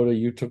Minnesota.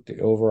 You took the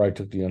over. I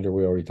took the under.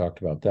 We already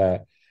talked about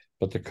that.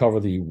 But to cover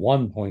the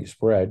 1-point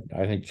spread,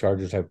 I think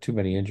Chargers have too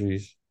many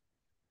injuries.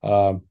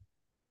 Well,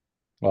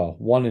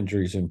 one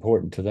injury is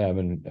important to them,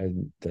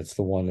 and that's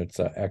the one that's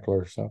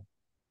Eckler. So,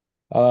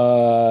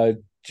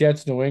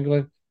 Jets, New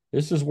England.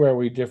 This is where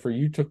we differ.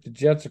 You took the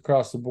Jets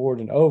across the board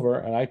and over,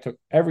 and I took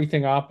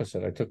everything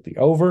opposite. I took the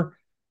over,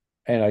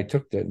 and I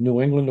took the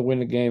New England to win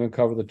the game and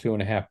cover the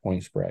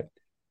 2.5-point spread.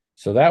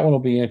 So that one will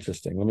be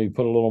interesting. Let me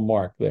put a little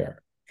mark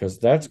there because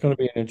that's going to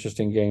be an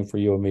interesting game for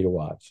you and me to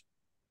watch.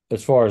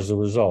 As far as the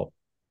result,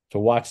 to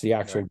watch the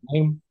actual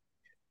game,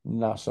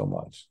 not so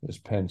much. This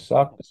pen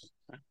sucks.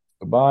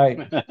 Goodbye.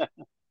 I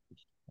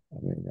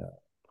mean,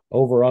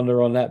 over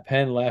under on that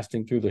pen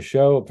lasting through the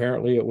show.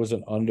 Apparently, it was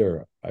an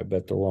under. I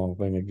bet the wrong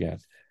thing again.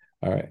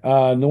 All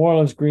right. New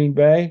Orleans, Green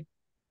Bay.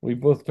 We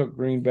both took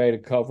Green Bay to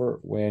cover,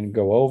 win,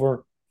 go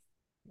over.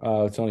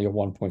 It's only a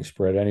 1 point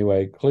spread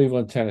anyway.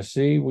 Cleveland,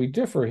 Tennessee. We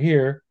differ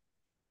here.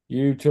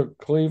 You took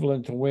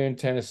Cleveland to win,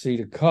 Tennessee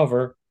to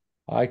cover.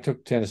 I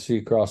took Tennessee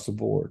across the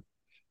board.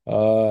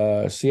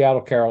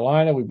 Seattle,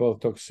 Carolina. We both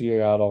took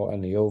Seattle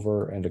and the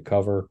over and to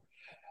cover.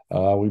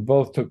 We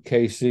both took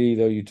KC,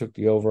 though you took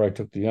the over, I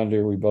took the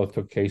under. We both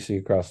took KC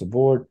across the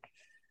board.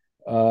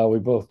 We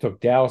both took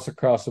Dallas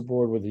across the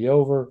board with the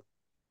over.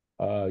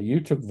 You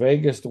took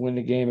Vegas to win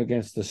the game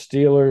against the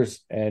Steelers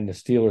and the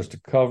Steelers to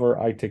cover.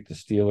 I take the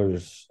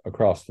Steelers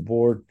across the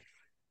board.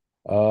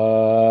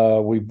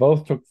 We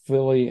both took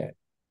Philly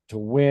to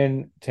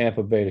win,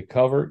 Tampa Bay to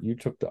cover. You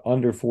took the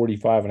under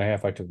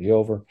 45.5. I took the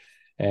over.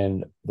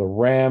 And the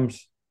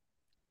Rams,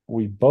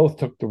 we both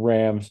took the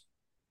Rams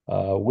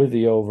with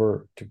the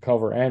over to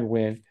cover and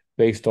win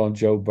based on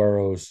Joe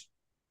Burrow's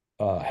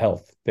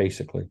health,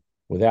 basically.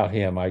 Without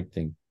him, I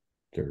think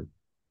they're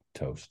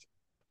toast.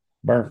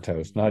 Burnt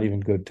toast, not even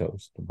good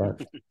toast.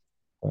 Burnt.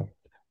 So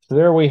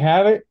there we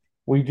have it.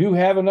 We do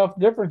have enough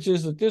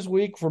differences that this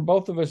week for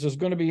both of us is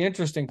going to be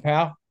interesting,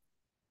 pal.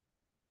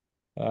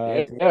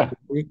 Yeah, no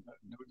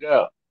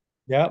doubt.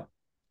 Yep.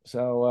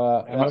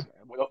 So And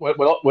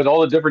with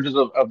all the differences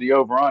of the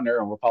over under,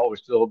 and we'll probably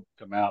still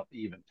come out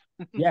even.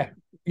 yeah,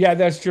 yeah,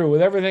 that's true.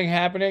 With everything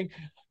happening,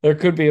 there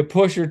could be a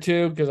push or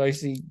two because I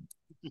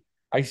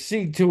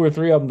see two or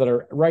three of them that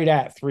are right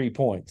at 3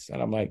 points,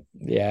 and I'm like,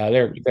 yeah,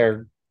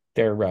 they're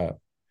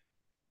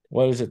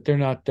what is it? They're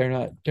not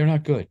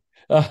good.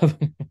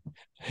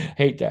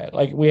 Hate that.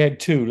 Like we had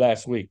two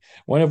last week.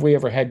 When have we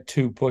ever had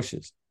two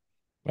pushes?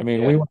 I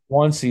mean, we Yeah. went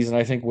one season,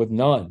 I think, with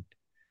none.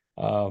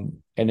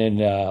 And then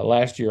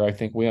last year, I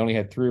think we only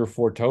had three or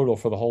four total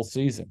for the whole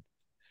season.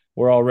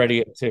 We're already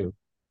at two.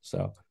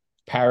 So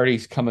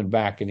parity's coming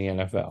back in the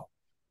NFL.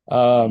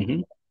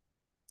 Hmm.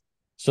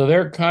 So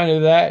they're kind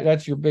of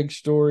that's your big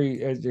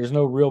story. There's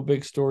no real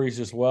big stories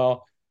as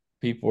well.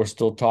 People are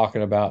still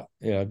talking about,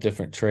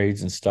 different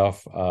trades and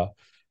stuff.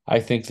 I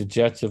think the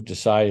Jets have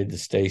decided to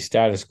stay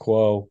status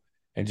quo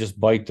and just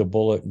bite the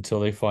bullet until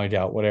they find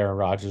out what Aaron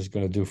Rodgers is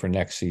going to do for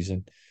next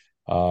season.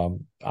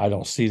 I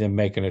don't see them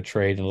making a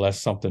trade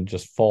unless something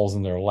just falls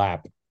in their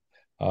lap.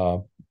 Uh,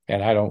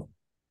 and I don't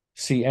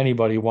see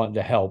anybody wanting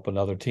to help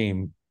another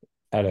team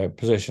at a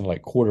position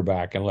like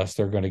quarterback unless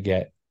they're going to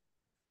get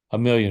a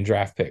million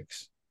draft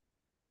picks.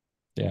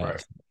 Yeah.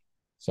 Right.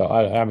 So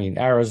I mean,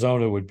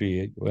 Arizona would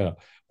be,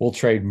 we'll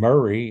trade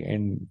Murray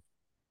and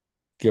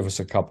give us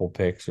a couple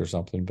picks or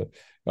something, but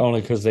only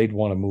because they'd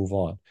want to move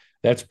on.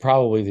 That's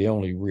probably the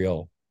only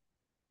real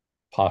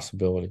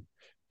possibility.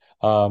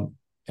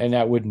 And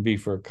that wouldn't be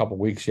for a couple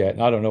weeks yet.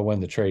 And I don't know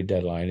when the trade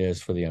deadline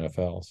is for the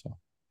NFL. So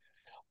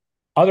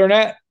other than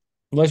that,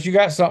 unless you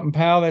got something,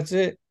 pal, that's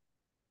it.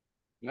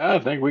 No, I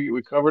think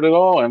we covered it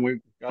all, and we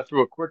got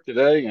through it quick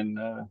today. And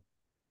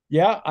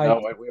Yeah, you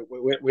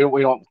know,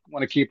 we don't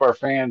want to keep our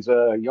fans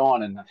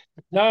yawning.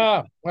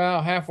 no,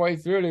 well, halfway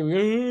through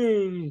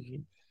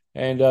it,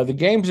 and the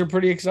games are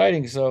pretty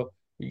exciting. So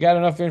you got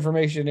enough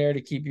information there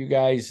to keep you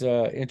guys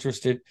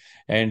interested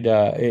and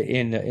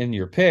in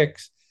your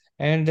picks,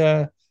 and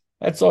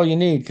that's all you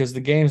need because the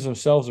games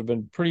themselves have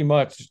been pretty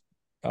much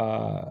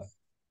uh,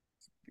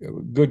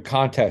 good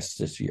contests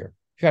this year.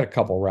 You've had a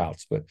couple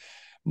routes, but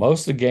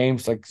most of the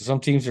games, like some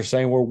teams are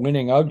saying, we're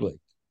winning ugly.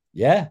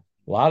 Yeah,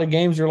 a lot of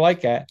games are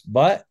like that,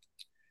 but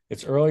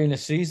it's early in the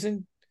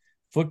season.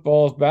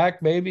 Football's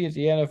back, maybe at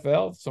the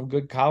NFL. Some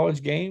good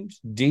college games.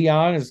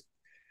 Dion's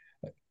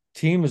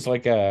team is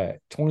like a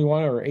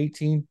 21 or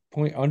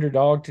 18-point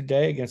underdog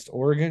today against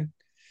Oregon.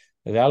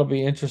 That'll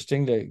be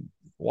interesting to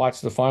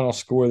watch the final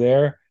score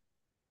there.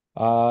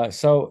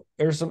 So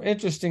there's some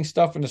interesting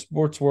stuff in the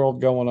sports world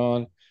going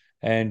on,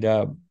 and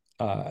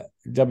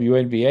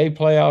WNBA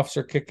playoffs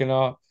are kicking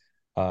off.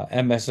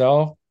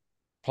 MSL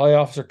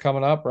playoffs are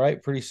coming up,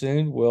 right? Pretty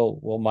soon.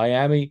 Will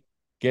Miami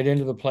get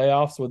into the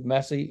playoffs with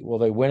Messi? Will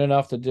they win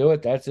enough to do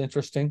it? That's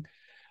interesting.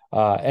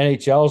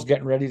 NHL is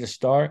getting ready to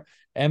start.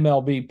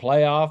 MLB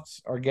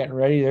playoffs are getting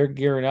ready. They're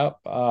gearing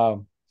up.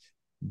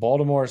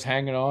 Baltimore's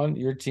hanging on.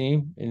 Your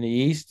team in the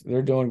East,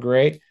 they're doing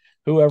great.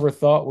 Whoever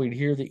thought we'd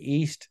hear the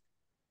East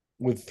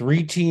with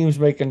three teams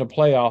making the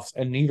playoffs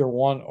and neither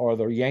one are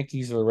the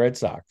Yankees or the Red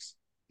Sox?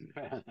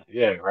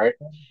 Yeah, right.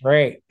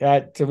 Great.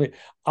 That to me,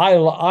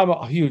 I'm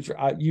a huge,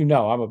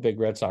 I'm a big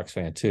Red Sox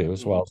fan too,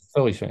 as well Hmm. as a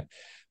Phillies fan.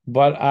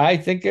 But I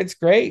think it's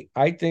great.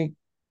 I think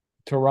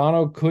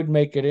Toronto could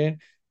make it in.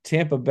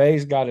 Tampa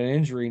Bay's got an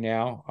injury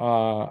now.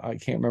 I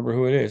can't remember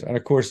who it is, and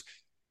of course,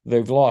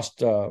 they've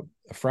lost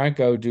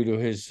Franco due to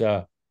his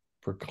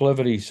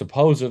proclivity,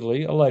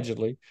 supposedly,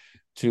 allegedly,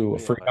 Oh,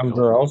 for yeah, young allegedly.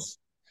 girls.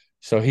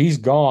 So he's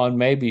gone,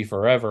 maybe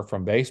forever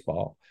from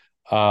baseball.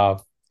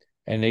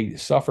 And they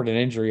suffered an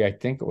injury. I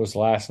think it was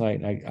last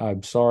night. And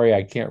I'm sorry,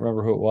 I can't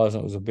remember who it was.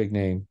 It was a big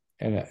name,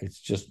 and it's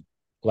just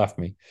left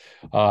me.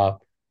 Uh,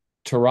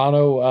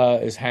 Toronto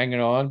is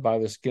hanging on by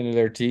the skin of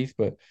their teeth,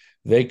 but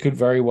they could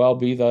very well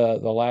be the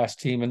last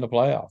team in the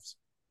playoffs.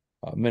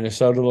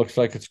 Minnesota looks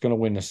like it's going to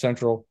win the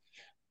Central.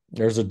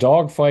 There's a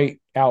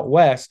dogfight out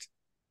west.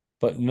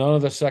 but none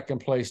of the second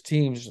place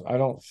teams I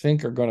don't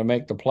think are going to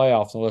make the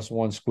playoffs unless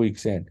one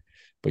squeaks in.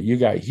 But you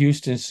got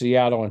Houston,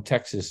 Seattle, and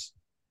Texas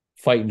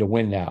fighting to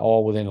win that,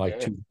 all within like Yeah,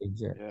 two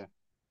games there.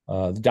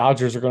 yeah. The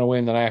Dodgers are going to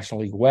win the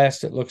National League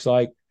West, it looks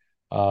like.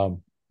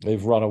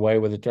 They've run away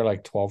with it. They're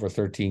like 12 or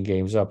 13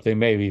 games up. They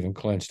may have even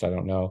clinched. I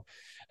don't know.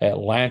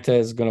 Atlanta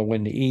is going to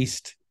win the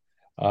East.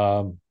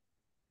 Um,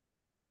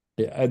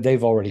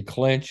 they've already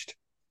clinched.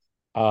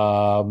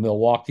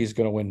 Milwaukee's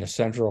going to win the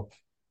Central.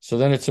 So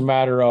then it's a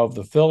matter of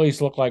the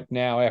Phillies look like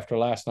now after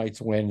last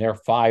night's win, they're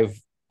 5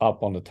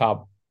 up on the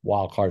top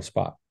wild card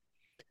spot.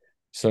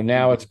 So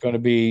now it's going to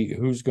be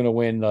who's going to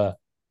win the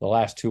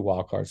last 2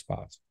 wild card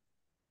spots.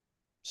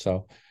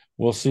 So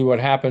we'll see what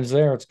happens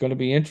there. It's going to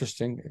be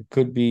interesting. It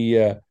could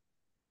be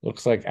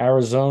looks like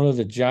Arizona,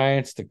 the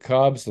Giants, the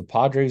Cubs, the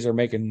Padres are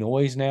making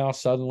noise now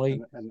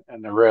suddenly.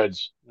 And the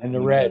Reds. And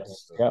the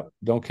Reds. Yep.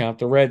 Don't count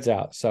the Reds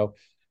out. So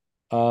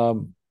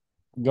going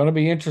to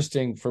be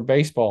interesting for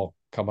baseball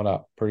coming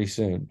up pretty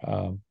soon.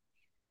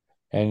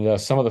 And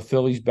some of the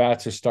Phillies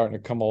bats are starting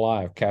to come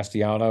alive.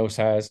 Castellanos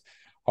has.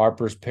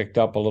 Harper's picked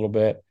up a little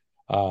bit.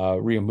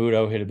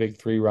 Realmuto hit a big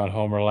 3-run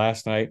homer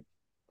last night.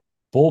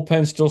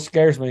 Bullpen still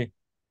scares me.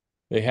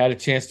 They had a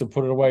chance to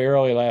put it away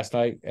early last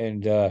night,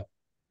 and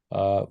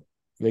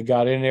they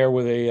got in there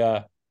with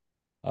a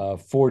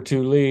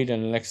 4-2 lead,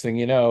 and the next thing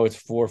you know,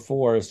 it's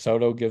 4-4.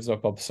 Soto gives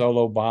up a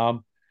solo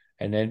bomb,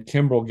 and then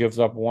Kimbrel gives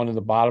up one in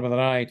the bottom of the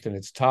ninth, and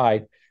it's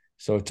tied.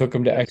 So it took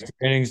them to extra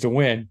innings to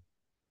win.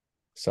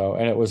 So,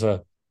 and it was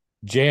a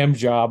jam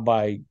job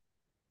by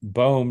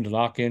Bohm to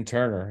knock in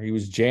Turner. He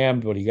was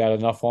jammed, but he got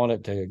enough on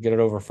it to get it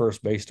over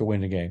first base to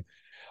win the game.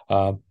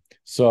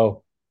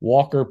 So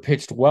Walker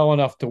pitched well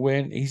enough to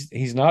win.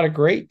 He's not a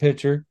great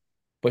pitcher,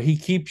 but he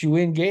keeps you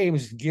in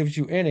games, gives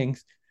you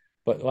innings.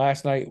 But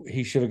last night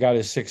he should have got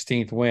his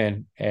 16th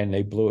win, and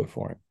they blew it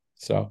for him.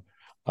 So,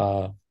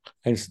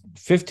 and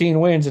 15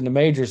 wins in the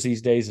majors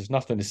these days is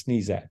nothing to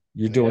sneeze at.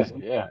 You're doing,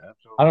 absolutely.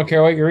 I don't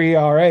care what your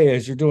ERA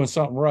is, you're doing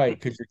something right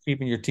because you're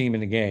keeping your team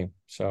in the game.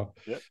 So,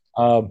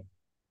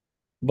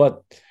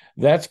 but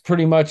that's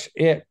pretty much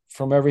it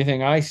from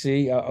everything I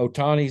see.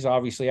 Ohtani's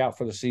obviously out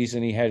for the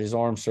season. He had his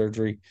arm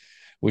surgery,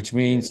 which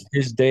means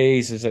his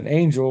days as an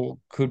Angel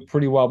could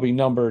pretty well be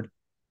numbered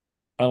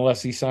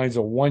unless he signs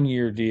a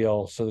 1-year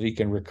deal so that he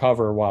can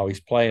recover while he's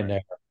playing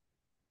there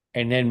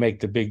and then make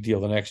the big deal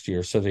the next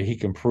year so that he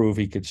can prove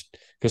he could,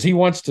 because he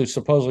wants to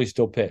supposedly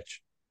still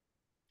pitch.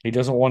 He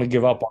doesn't want to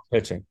give up on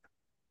pitching.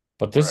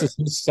 But this is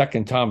his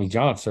second Tommy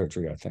John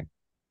surgery, I think.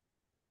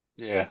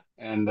 Yeah,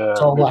 and So there's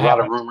what a lot of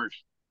happened?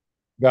 rumors.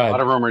 Go A lot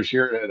ahead. of rumors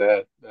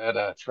here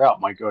that Trout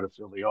might go to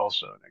Philly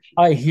also next year.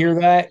 I hear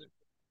that.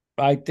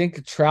 I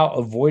think Trout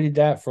avoided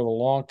that for a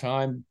long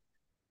time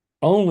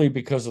only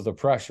because of the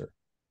pressure.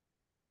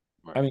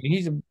 I mean,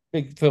 he's a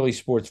big Philly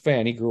sports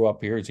fan. He grew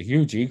up here. He's a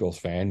huge Eagles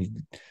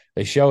fan.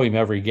 They show him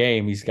every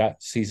game. He's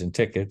got season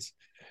tickets.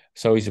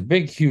 So he's a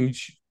big,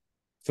 huge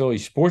Philly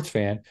sports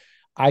fan.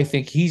 I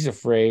think he's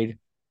afraid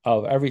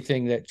of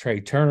everything that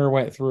Trey Turner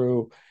went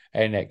through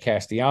and that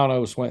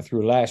Castellanos went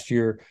through last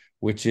year,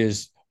 which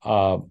is,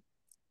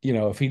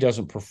 if he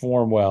doesn't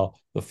perform well,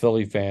 the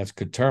Philly fans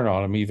could turn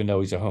on him, even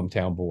though he's a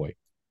hometown boy.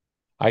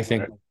 I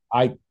think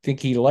I think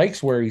he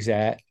likes where he's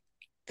at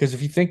because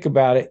if you think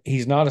about it,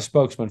 he's not a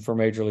spokesman for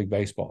Major League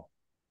Baseball,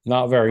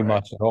 not very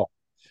much at all.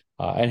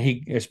 And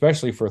he,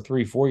 especially for a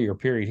 3-4 year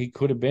period, he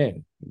could have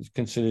been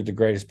considered the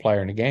greatest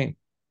player in the game.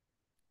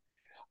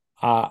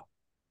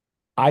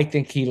 I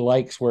think he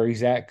likes where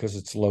he's at because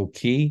it's low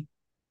key.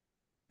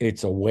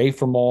 It's away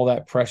from all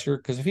that pressure.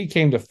 Because if he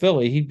came to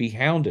Philly, he'd be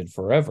hounded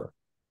forever.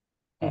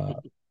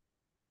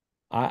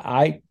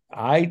 I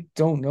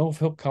don't know if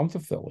he'll come to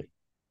Philly.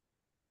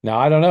 Now,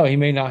 I don't know. He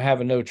may not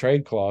have a no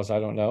trade clause. I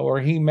don't know.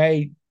 Or he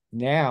may,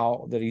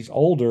 now that he's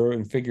older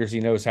and figures he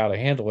knows how to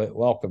handle it,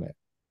 welcome it.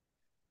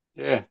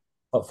 Yeah.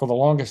 But for the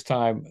longest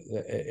time,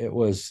 it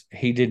was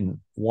he didn't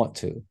want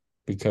to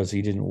because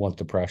he didn't want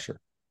the pressure.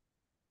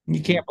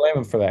 You can't blame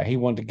him for that. He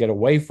wanted to get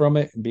away from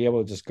it and be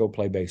able to just go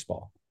play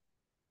baseball.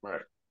 Right.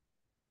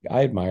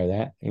 I admire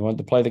that. He wanted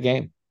to play the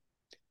game.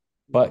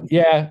 But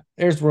yeah,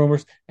 there's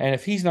rumors. And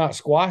if he's not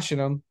squashing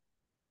them,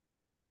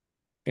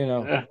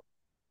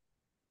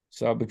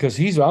 so because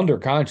he's under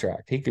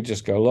contract, he could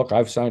just go, look,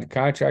 I've signed a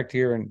contract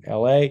here in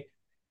LA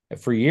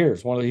for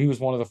years. He was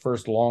one of the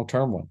first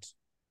long-term ones.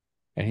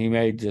 And he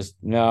may just,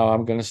 no,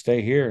 I'm going to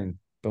stay here and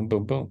boom,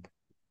 boom, boom.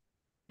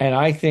 And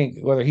I think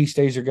whether he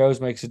stays or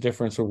goes makes a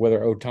difference with whether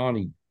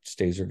Ohtani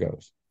stays or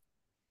goes.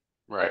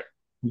 Right.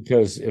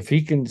 Because if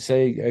he can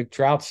say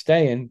Trout's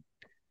staying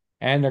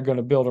and they're going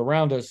to build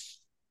around us,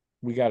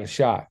 we got a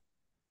shot.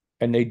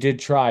 And they did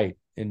try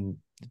in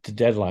the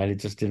deadline. It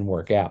just didn't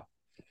work out.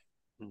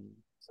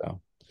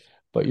 So,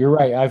 but you're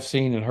right. I've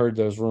seen and heard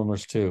those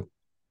rumors too,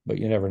 but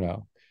you never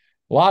know.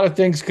 A lot of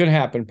things could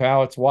happen,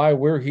 pal. It's why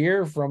we're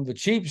here from the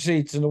cheap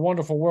seats in the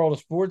wonderful world of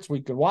sports. We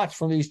could watch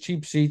from these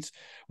cheap seats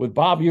with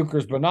Bob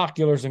Euchre's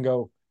binoculars and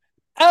go,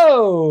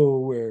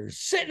 oh, we're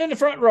sitting in the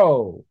front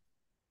row.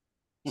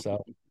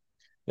 So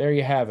there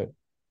you have it.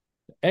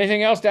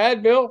 Anything else to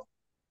add, Bill?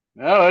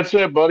 No, that's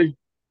it, buddy.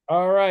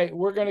 All right,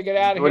 we're going to get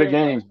out of Enjoy the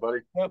here. games, buddy.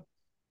 Yep.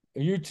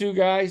 You two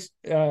guys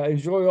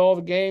enjoy all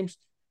the games.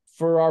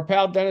 For our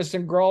pal Dennis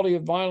and Graldy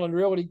of Vineland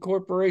Realty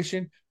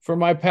Corporation, for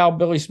my pal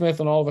Billy Smith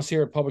and all of us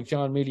here at Public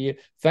John Media,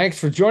 thanks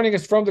for joining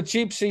us from the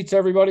cheap seats,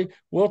 everybody.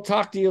 We'll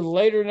talk to you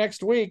later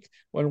next week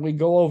when we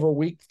go over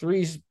week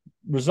three's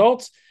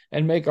results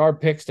and make our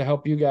picks to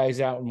help you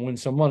guys out and win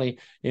some money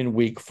in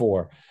week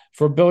 4.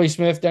 For Billy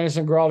Smith, Dennis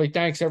and Graldy,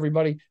 thanks,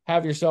 everybody.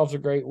 Have yourselves a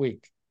great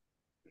week.